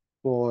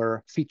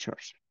for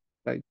features.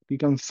 Like you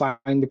can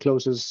find the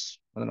closest,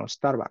 I don't know,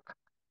 Starbucks,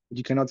 but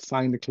you cannot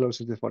find the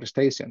closest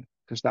deforestation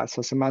because that's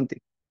a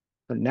semantic.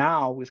 So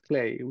now with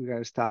Clay, we're going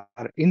to start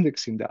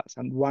indexing that.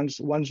 And once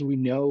we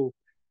know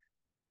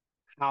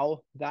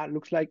how that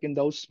looks like in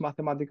those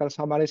mathematical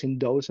summaries, in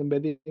those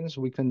embeddings,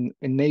 we can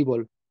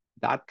enable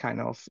that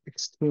kind of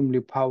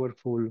extremely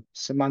powerful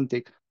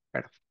semantic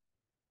kind of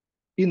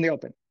in the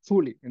open,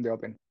 fully in the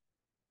open.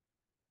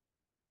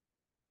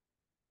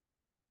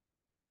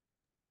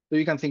 So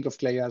you can think of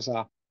Clay as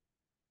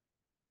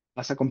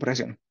a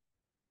compression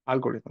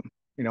algorithm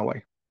in a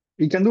way.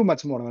 It can do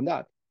much more than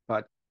that,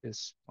 but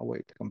it's a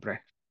way to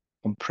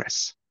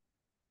compress.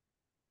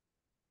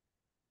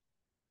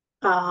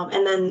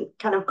 And then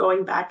kind of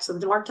going back to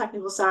the more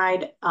technical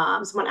side,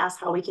 someone asked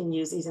how we can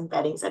use these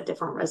embeddings at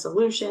different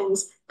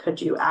resolutions. Could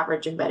you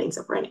average embeddings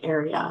over an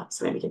area?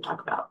 So maybe we can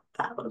talk about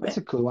that a little That's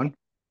a bit. cool one.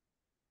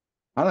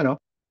 I don't know.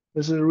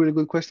 This is a really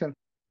good question.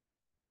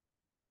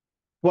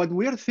 What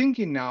we are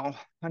thinking now,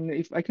 and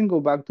if I can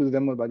go back to the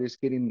demo, but it's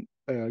getting,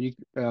 you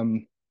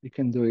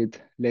can do it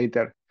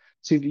later.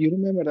 So if you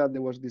remember that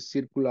there was this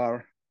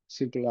circular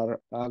circular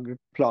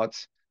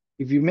plots,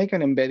 if you make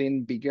an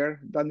embedding bigger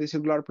than the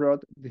circular plot,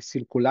 the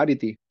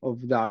circularity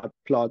of that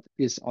plot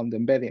is on the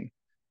embedding.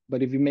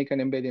 But if you make an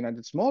embedding at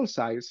a small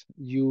size,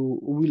 you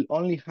will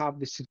only have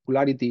the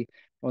circularity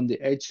on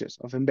the edges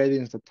of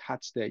embeddings that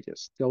touch the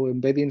edges. So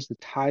embeddings, the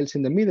tiles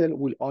in the middle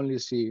will only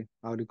see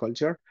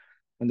agriculture,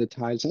 and the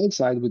tiles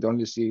outside would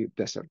only see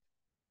desert.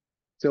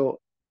 So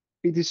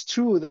it is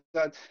true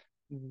that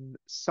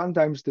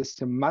sometimes the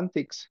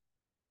semantics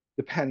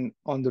depend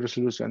on the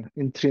resolution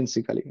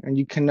intrinsically, and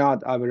you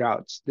cannot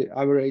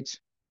average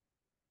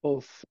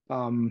of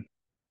um,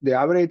 the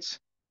average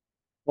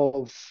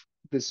of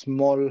the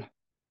small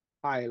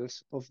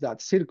tiles of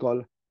that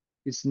circle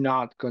is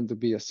not going to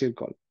be a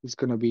circle. It's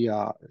going to be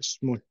a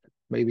smooth,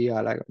 maybe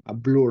like a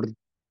blurred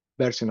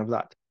version of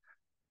that.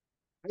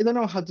 I don't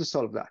know how to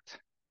solve that,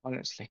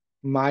 honestly.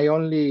 Our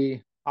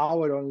only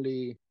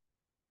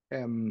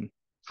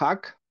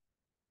hack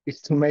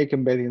is to make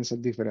embeddings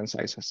at different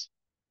sizes.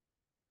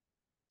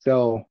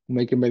 So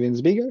make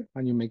embeddings bigger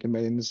and you make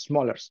embeddings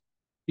smaller.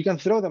 You can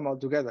throw them all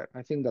together.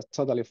 I think that's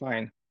totally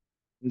fine.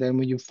 And then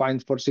when you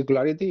find for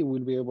circularity,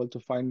 we'll be able to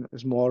find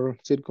small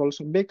circles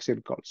and big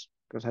circles,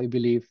 because I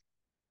believe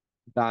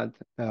that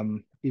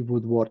it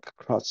would work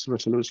across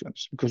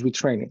resolutions, because we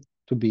train it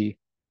to be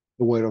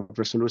aware of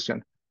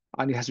resolution,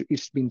 and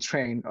it's been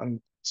trained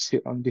on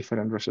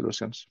different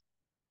resolutions.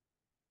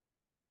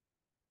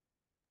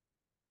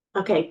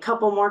 Okay,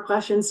 couple more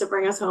questions to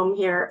bring us home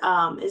here.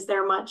 Is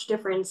there much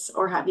difference,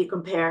 or have you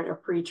compared a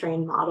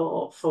pre-trained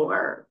model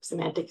for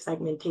semantic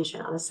segmentation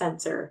on a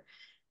sensor,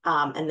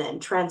 and then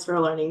transfer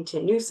learning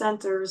to new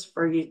sensors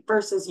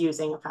versus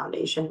using a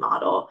foundation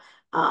model?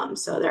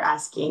 So they're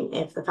asking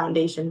if the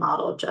foundation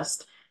model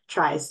just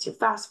tries to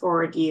fast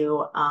forward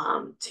you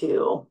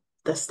to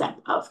the step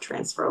of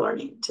transfer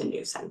learning to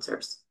new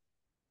sensors.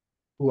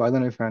 Oh, I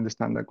don't know if I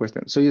understand that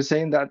question. So you're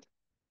saying that,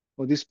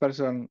 well, this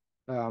person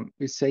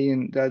is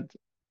saying that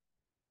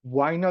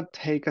why not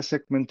take a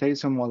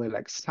segmentation model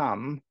like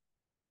SAM,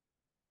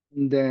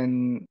 and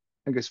then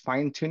I guess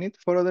fine tune it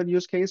for other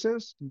use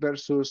cases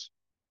versus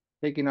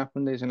taking a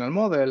foundational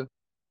model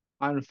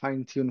and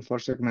fine tune for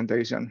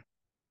segmentation?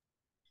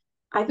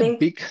 I A think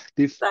big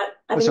diff. I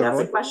Oh, think sorry, that's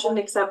go a on. question,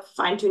 except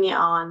fine tuning it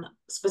on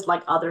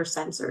like other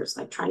sensors,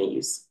 like trying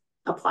to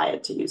apply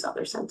it to use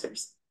other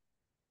sensors.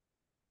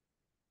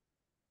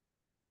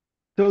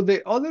 So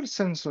the other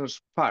sensors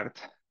part,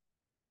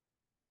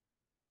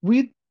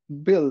 we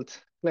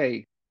built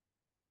Clay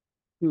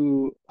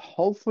to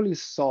hopefully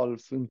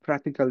solve in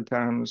practical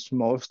terms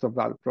most of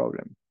that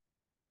problem.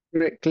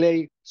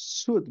 Clay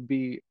should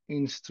be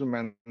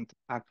instrument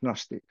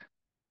agnostic.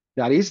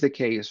 That is the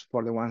case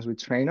for the ones we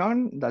train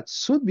on. That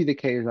should be the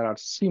case that are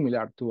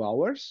similar to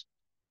ours,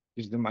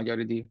 is the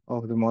majority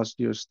of the most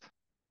used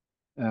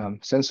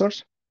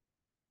sensors.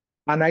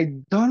 And I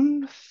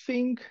don't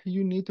think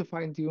you need to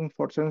fine tune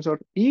for sensor.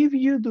 If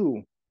you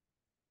do,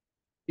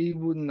 it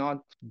would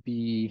not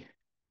be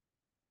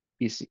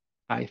easy,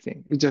 I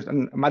think. It's just a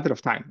matter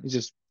of time. It's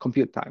just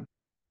compute time,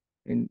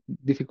 and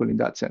difficult in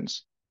that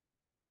sense.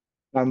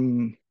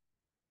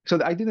 So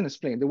I didn't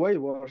explain. The way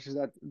it works is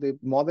that the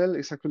model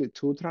is actually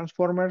two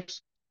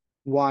transformers.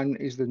 One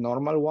is the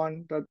normal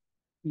one that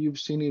you've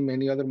seen in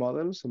many other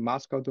models, a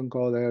mask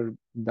autoencoder,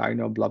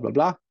 dyno, blah, blah,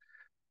 blah.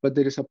 But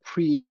there is a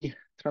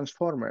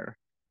pre-transformer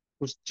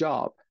whose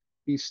job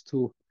is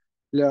to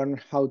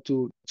learn how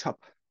to chop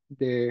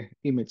the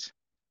image,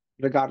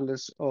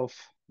 regardless of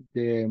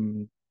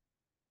the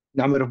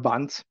number of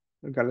bands,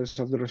 regardless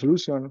of the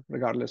resolution,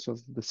 regardless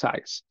of the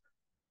size.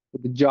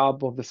 But the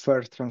job of the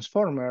first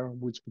transformer,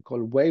 which we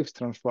call waves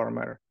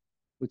transformer,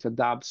 which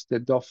adapts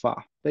the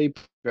DOFA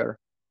paper,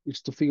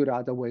 is to figure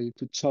out a way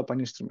to chop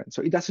an instrument.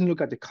 So it doesn't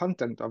look at the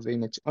content of the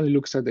image, only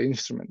looks at the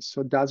instruments.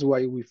 So that's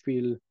why we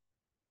feel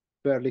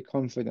fairly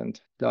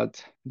confident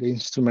that the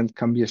instrument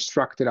can be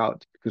extracted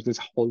out, because there's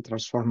a whole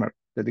transformer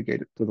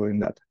dedicated to doing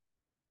that.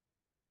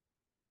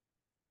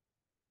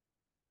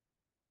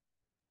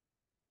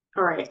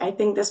 All right, I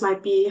think this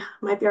might be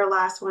our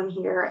last one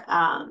here.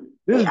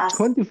 They There's asked,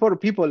 24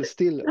 people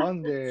still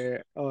on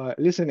the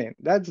listening.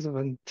 That's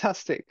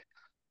fantastic.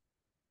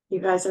 you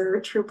guys are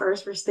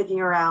troopers for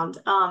sticking around.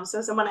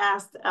 So someone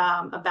asked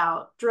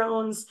about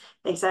drones.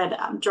 They said a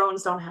lot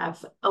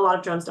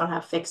of drones don't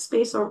have fixed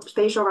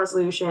spatial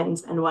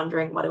resolutions, and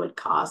wondering what it would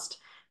cost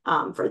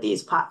for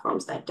these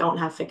platforms that don't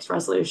have fixed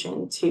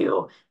resolution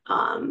to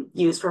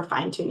use for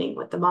fine tuning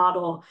with the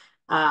model.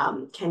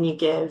 Can you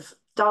give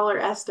dollar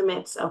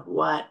estimates of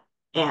what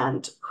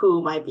and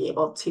who might be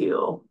able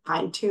to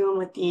fine tune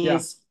with Yeah,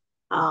 these?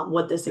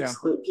 Would this yeah.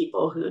 exclude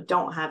people who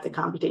don't have the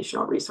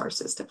computational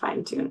resources to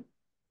fine tune?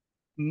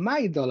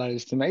 My dollar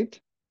estimate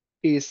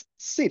is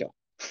zero.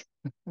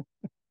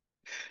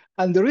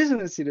 And the reason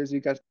it's zero is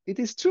because it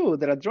is true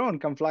that a drone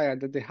can fly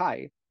at the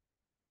high,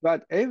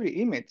 but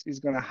every image is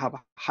going to have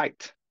a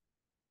height.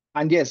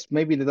 And yes,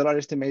 maybe the dollar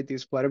estimate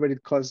is whatever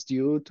it costs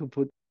you to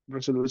put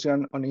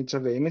resolution on each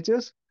of the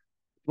images.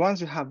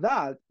 Once you have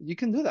that, you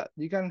can do that.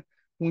 You can,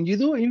 when you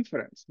do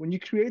inference, when you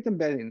create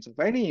embeddings of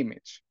any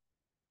image,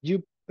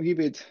 you give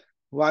it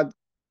what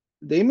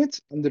the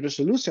image and the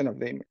resolution of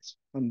the image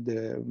on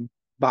the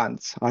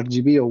bands,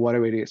 RGB or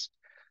whatever it is.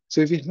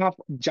 So if you have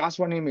just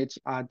one image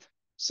at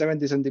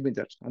 70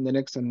 centimeters and the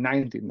next at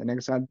 19, the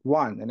next at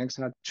 1, the next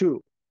at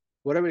 2,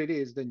 whatever it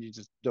is, then you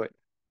just do it.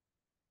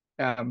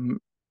 I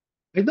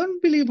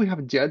don't believe we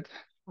have yet.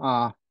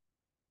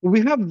 We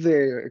have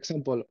the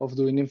example of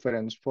doing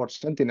inference for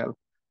Sentinel,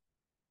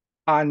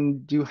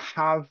 and you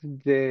have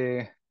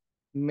the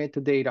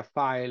metadata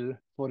file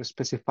for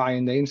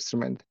specifying the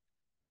instrument.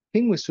 I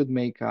think we should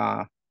make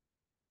a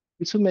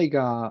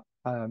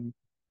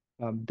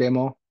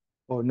demo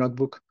or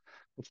notebook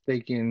of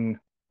taking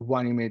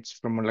one image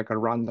from like a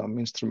random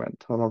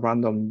instrument or a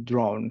random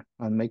drone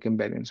and make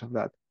embeddings of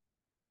that.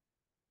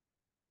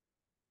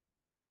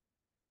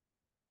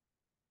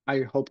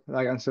 I hope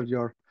I answered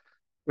your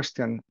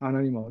question,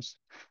 Anonymous.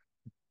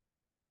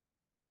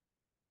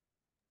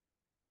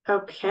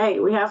 Okay,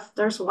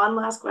 there's one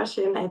last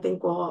question. I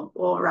think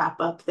we'll wrap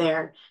up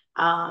there.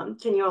 Can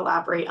you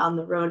elaborate on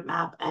the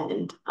roadmap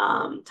and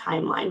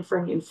timeline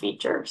for new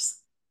features?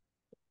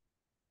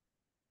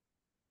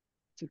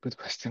 It's a good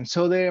question.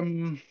 So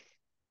the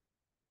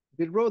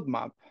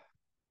roadmap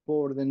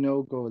for the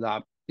no-code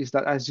app is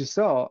that, as you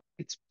saw,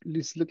 it's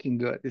looking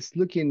good. It's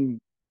looking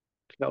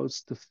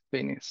close to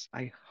finish,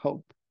 I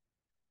hope.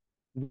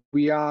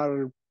 We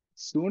are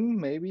soon,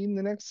 maybe in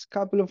the next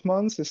couple of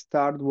months,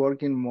 start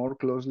working more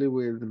closely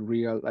with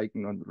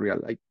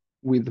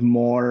with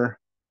more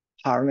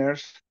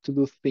partners to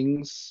do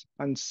things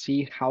and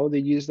see how they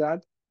use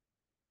that,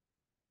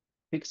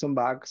 pick some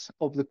bugs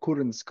of the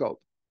current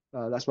scope.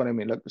 That's what I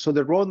mean. So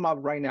the roadmap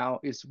right now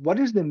is what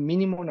is the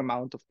minimum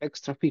amount of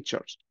extra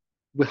features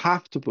we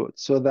have to put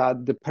so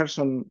that the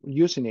person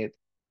using it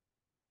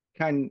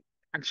can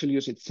actually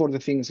use it for the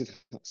things it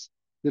has.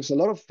 There's a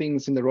lot of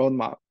things in the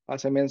roadmap.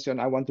 As I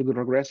mentioned, I want to do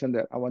regression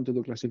there. I want to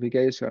do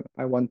classification.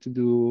 I want to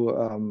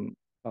do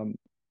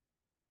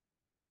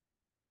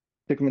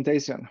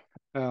segmentation.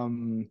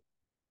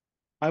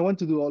 I want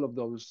to do all of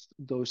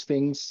those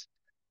things.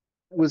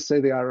 I would say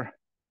they are,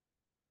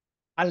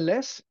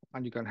 unless,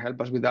 and you can help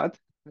us with that,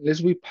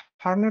 unless we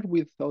partner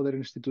with other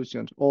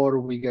institutions or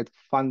we get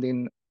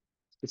funding,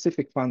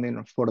 specific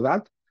funding for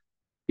that,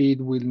 it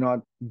will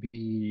not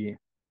be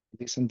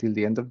this until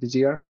the end of this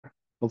year,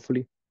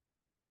 hopefully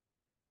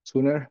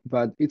sooner,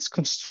 but it's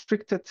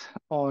constricted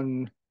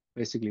on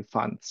basically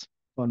funds,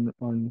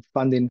 on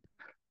funding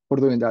for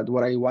doing that.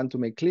 What I want to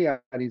make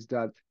clear is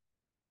that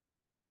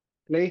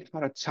Clay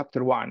had a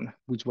chapter 1,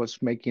 which was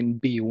making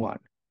B1.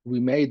 We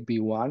made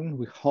B1.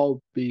 We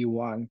hope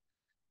B1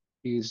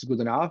 is good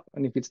enough.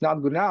 And if it's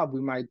not good enough,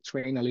 we might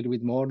train a little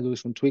bit more, do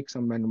some tweaks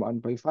on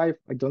 1.5.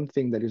 I don't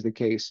think that is the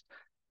case.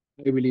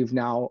 I believe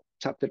now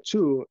chapter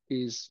 2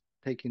 is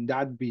taking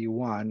that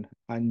B1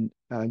 and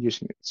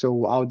using it.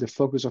 So the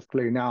focus of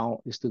Clay now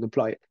is to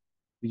deploy it,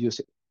 to use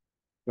it,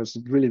 because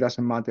it really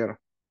doesn't matter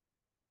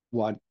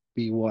what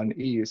B1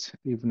 is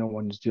if no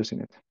one is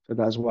using it. So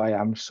that's why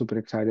I'm super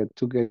excited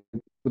to get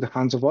to the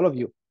hands of all of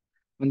you.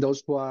 And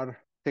those who are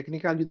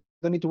technical, you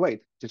don't need to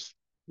wait. Just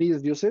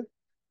please use it,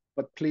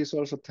 but please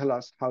also tell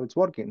us how it's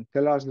working.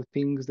 Tell us the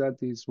things that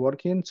is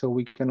working so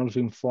we can also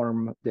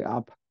inform the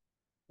app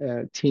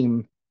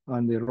team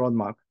on the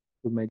roadmap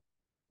to make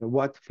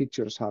what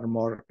features are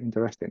more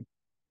interesting.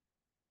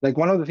 Like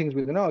one of the things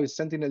we know is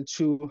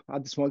Sentinel-2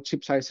 at the small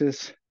chip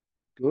sizes,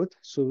 good.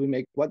 So we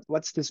make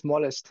what's the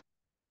smallest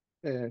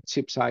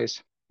chip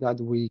size that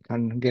we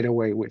can get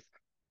away with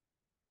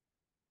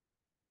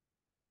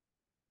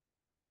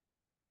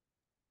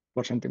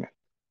for Sentinel.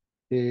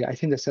 I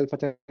think the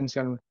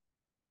self-attention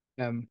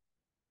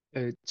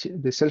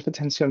the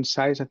self-attention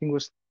size I think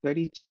was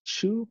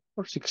 32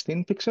 or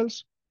 16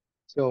 pixels.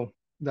 So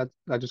that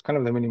is kind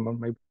of the minimum,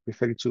 maybe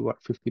 32 or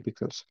 50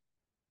 pixels.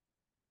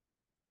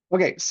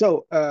 Okay,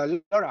 so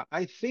Laura,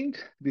 I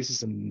think this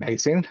is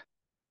amazing.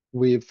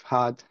 We've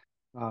had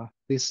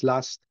this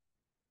last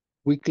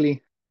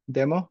weekly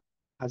demo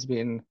has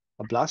been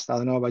a blast. I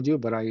don't know about you,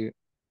 but I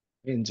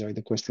enjoy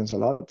the questions a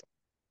lot.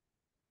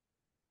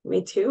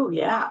 Me too.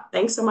 Yeah.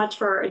 Thanks so much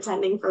for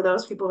attending for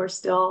those people who are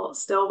still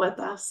with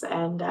us.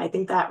 And I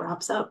think that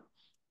wraps up.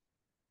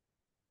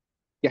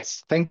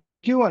 Yes, thank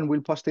you. And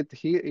we'll post it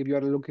here. If you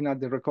are looking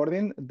at the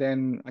recording,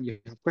 then and you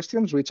have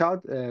questions, reach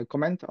out,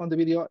 comment on the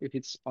video. If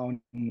it's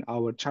on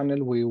our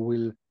channel, we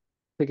will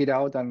check it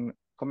out and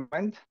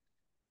comment.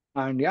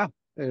 And yeah,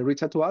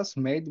 reach out to us,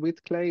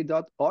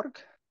 madewithclay.org.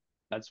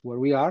 That's where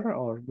we are,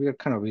 or we are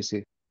kind of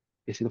easy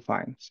to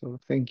find. So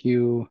thank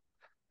you,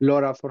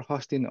 Laura, for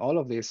hosting all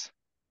of this.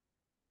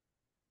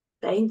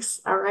 Thanks.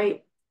 All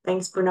right.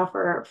 Thanks, Bruno,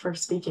 for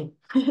speaking.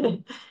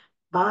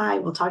 Bye.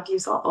 We'll talk to you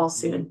all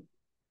soon.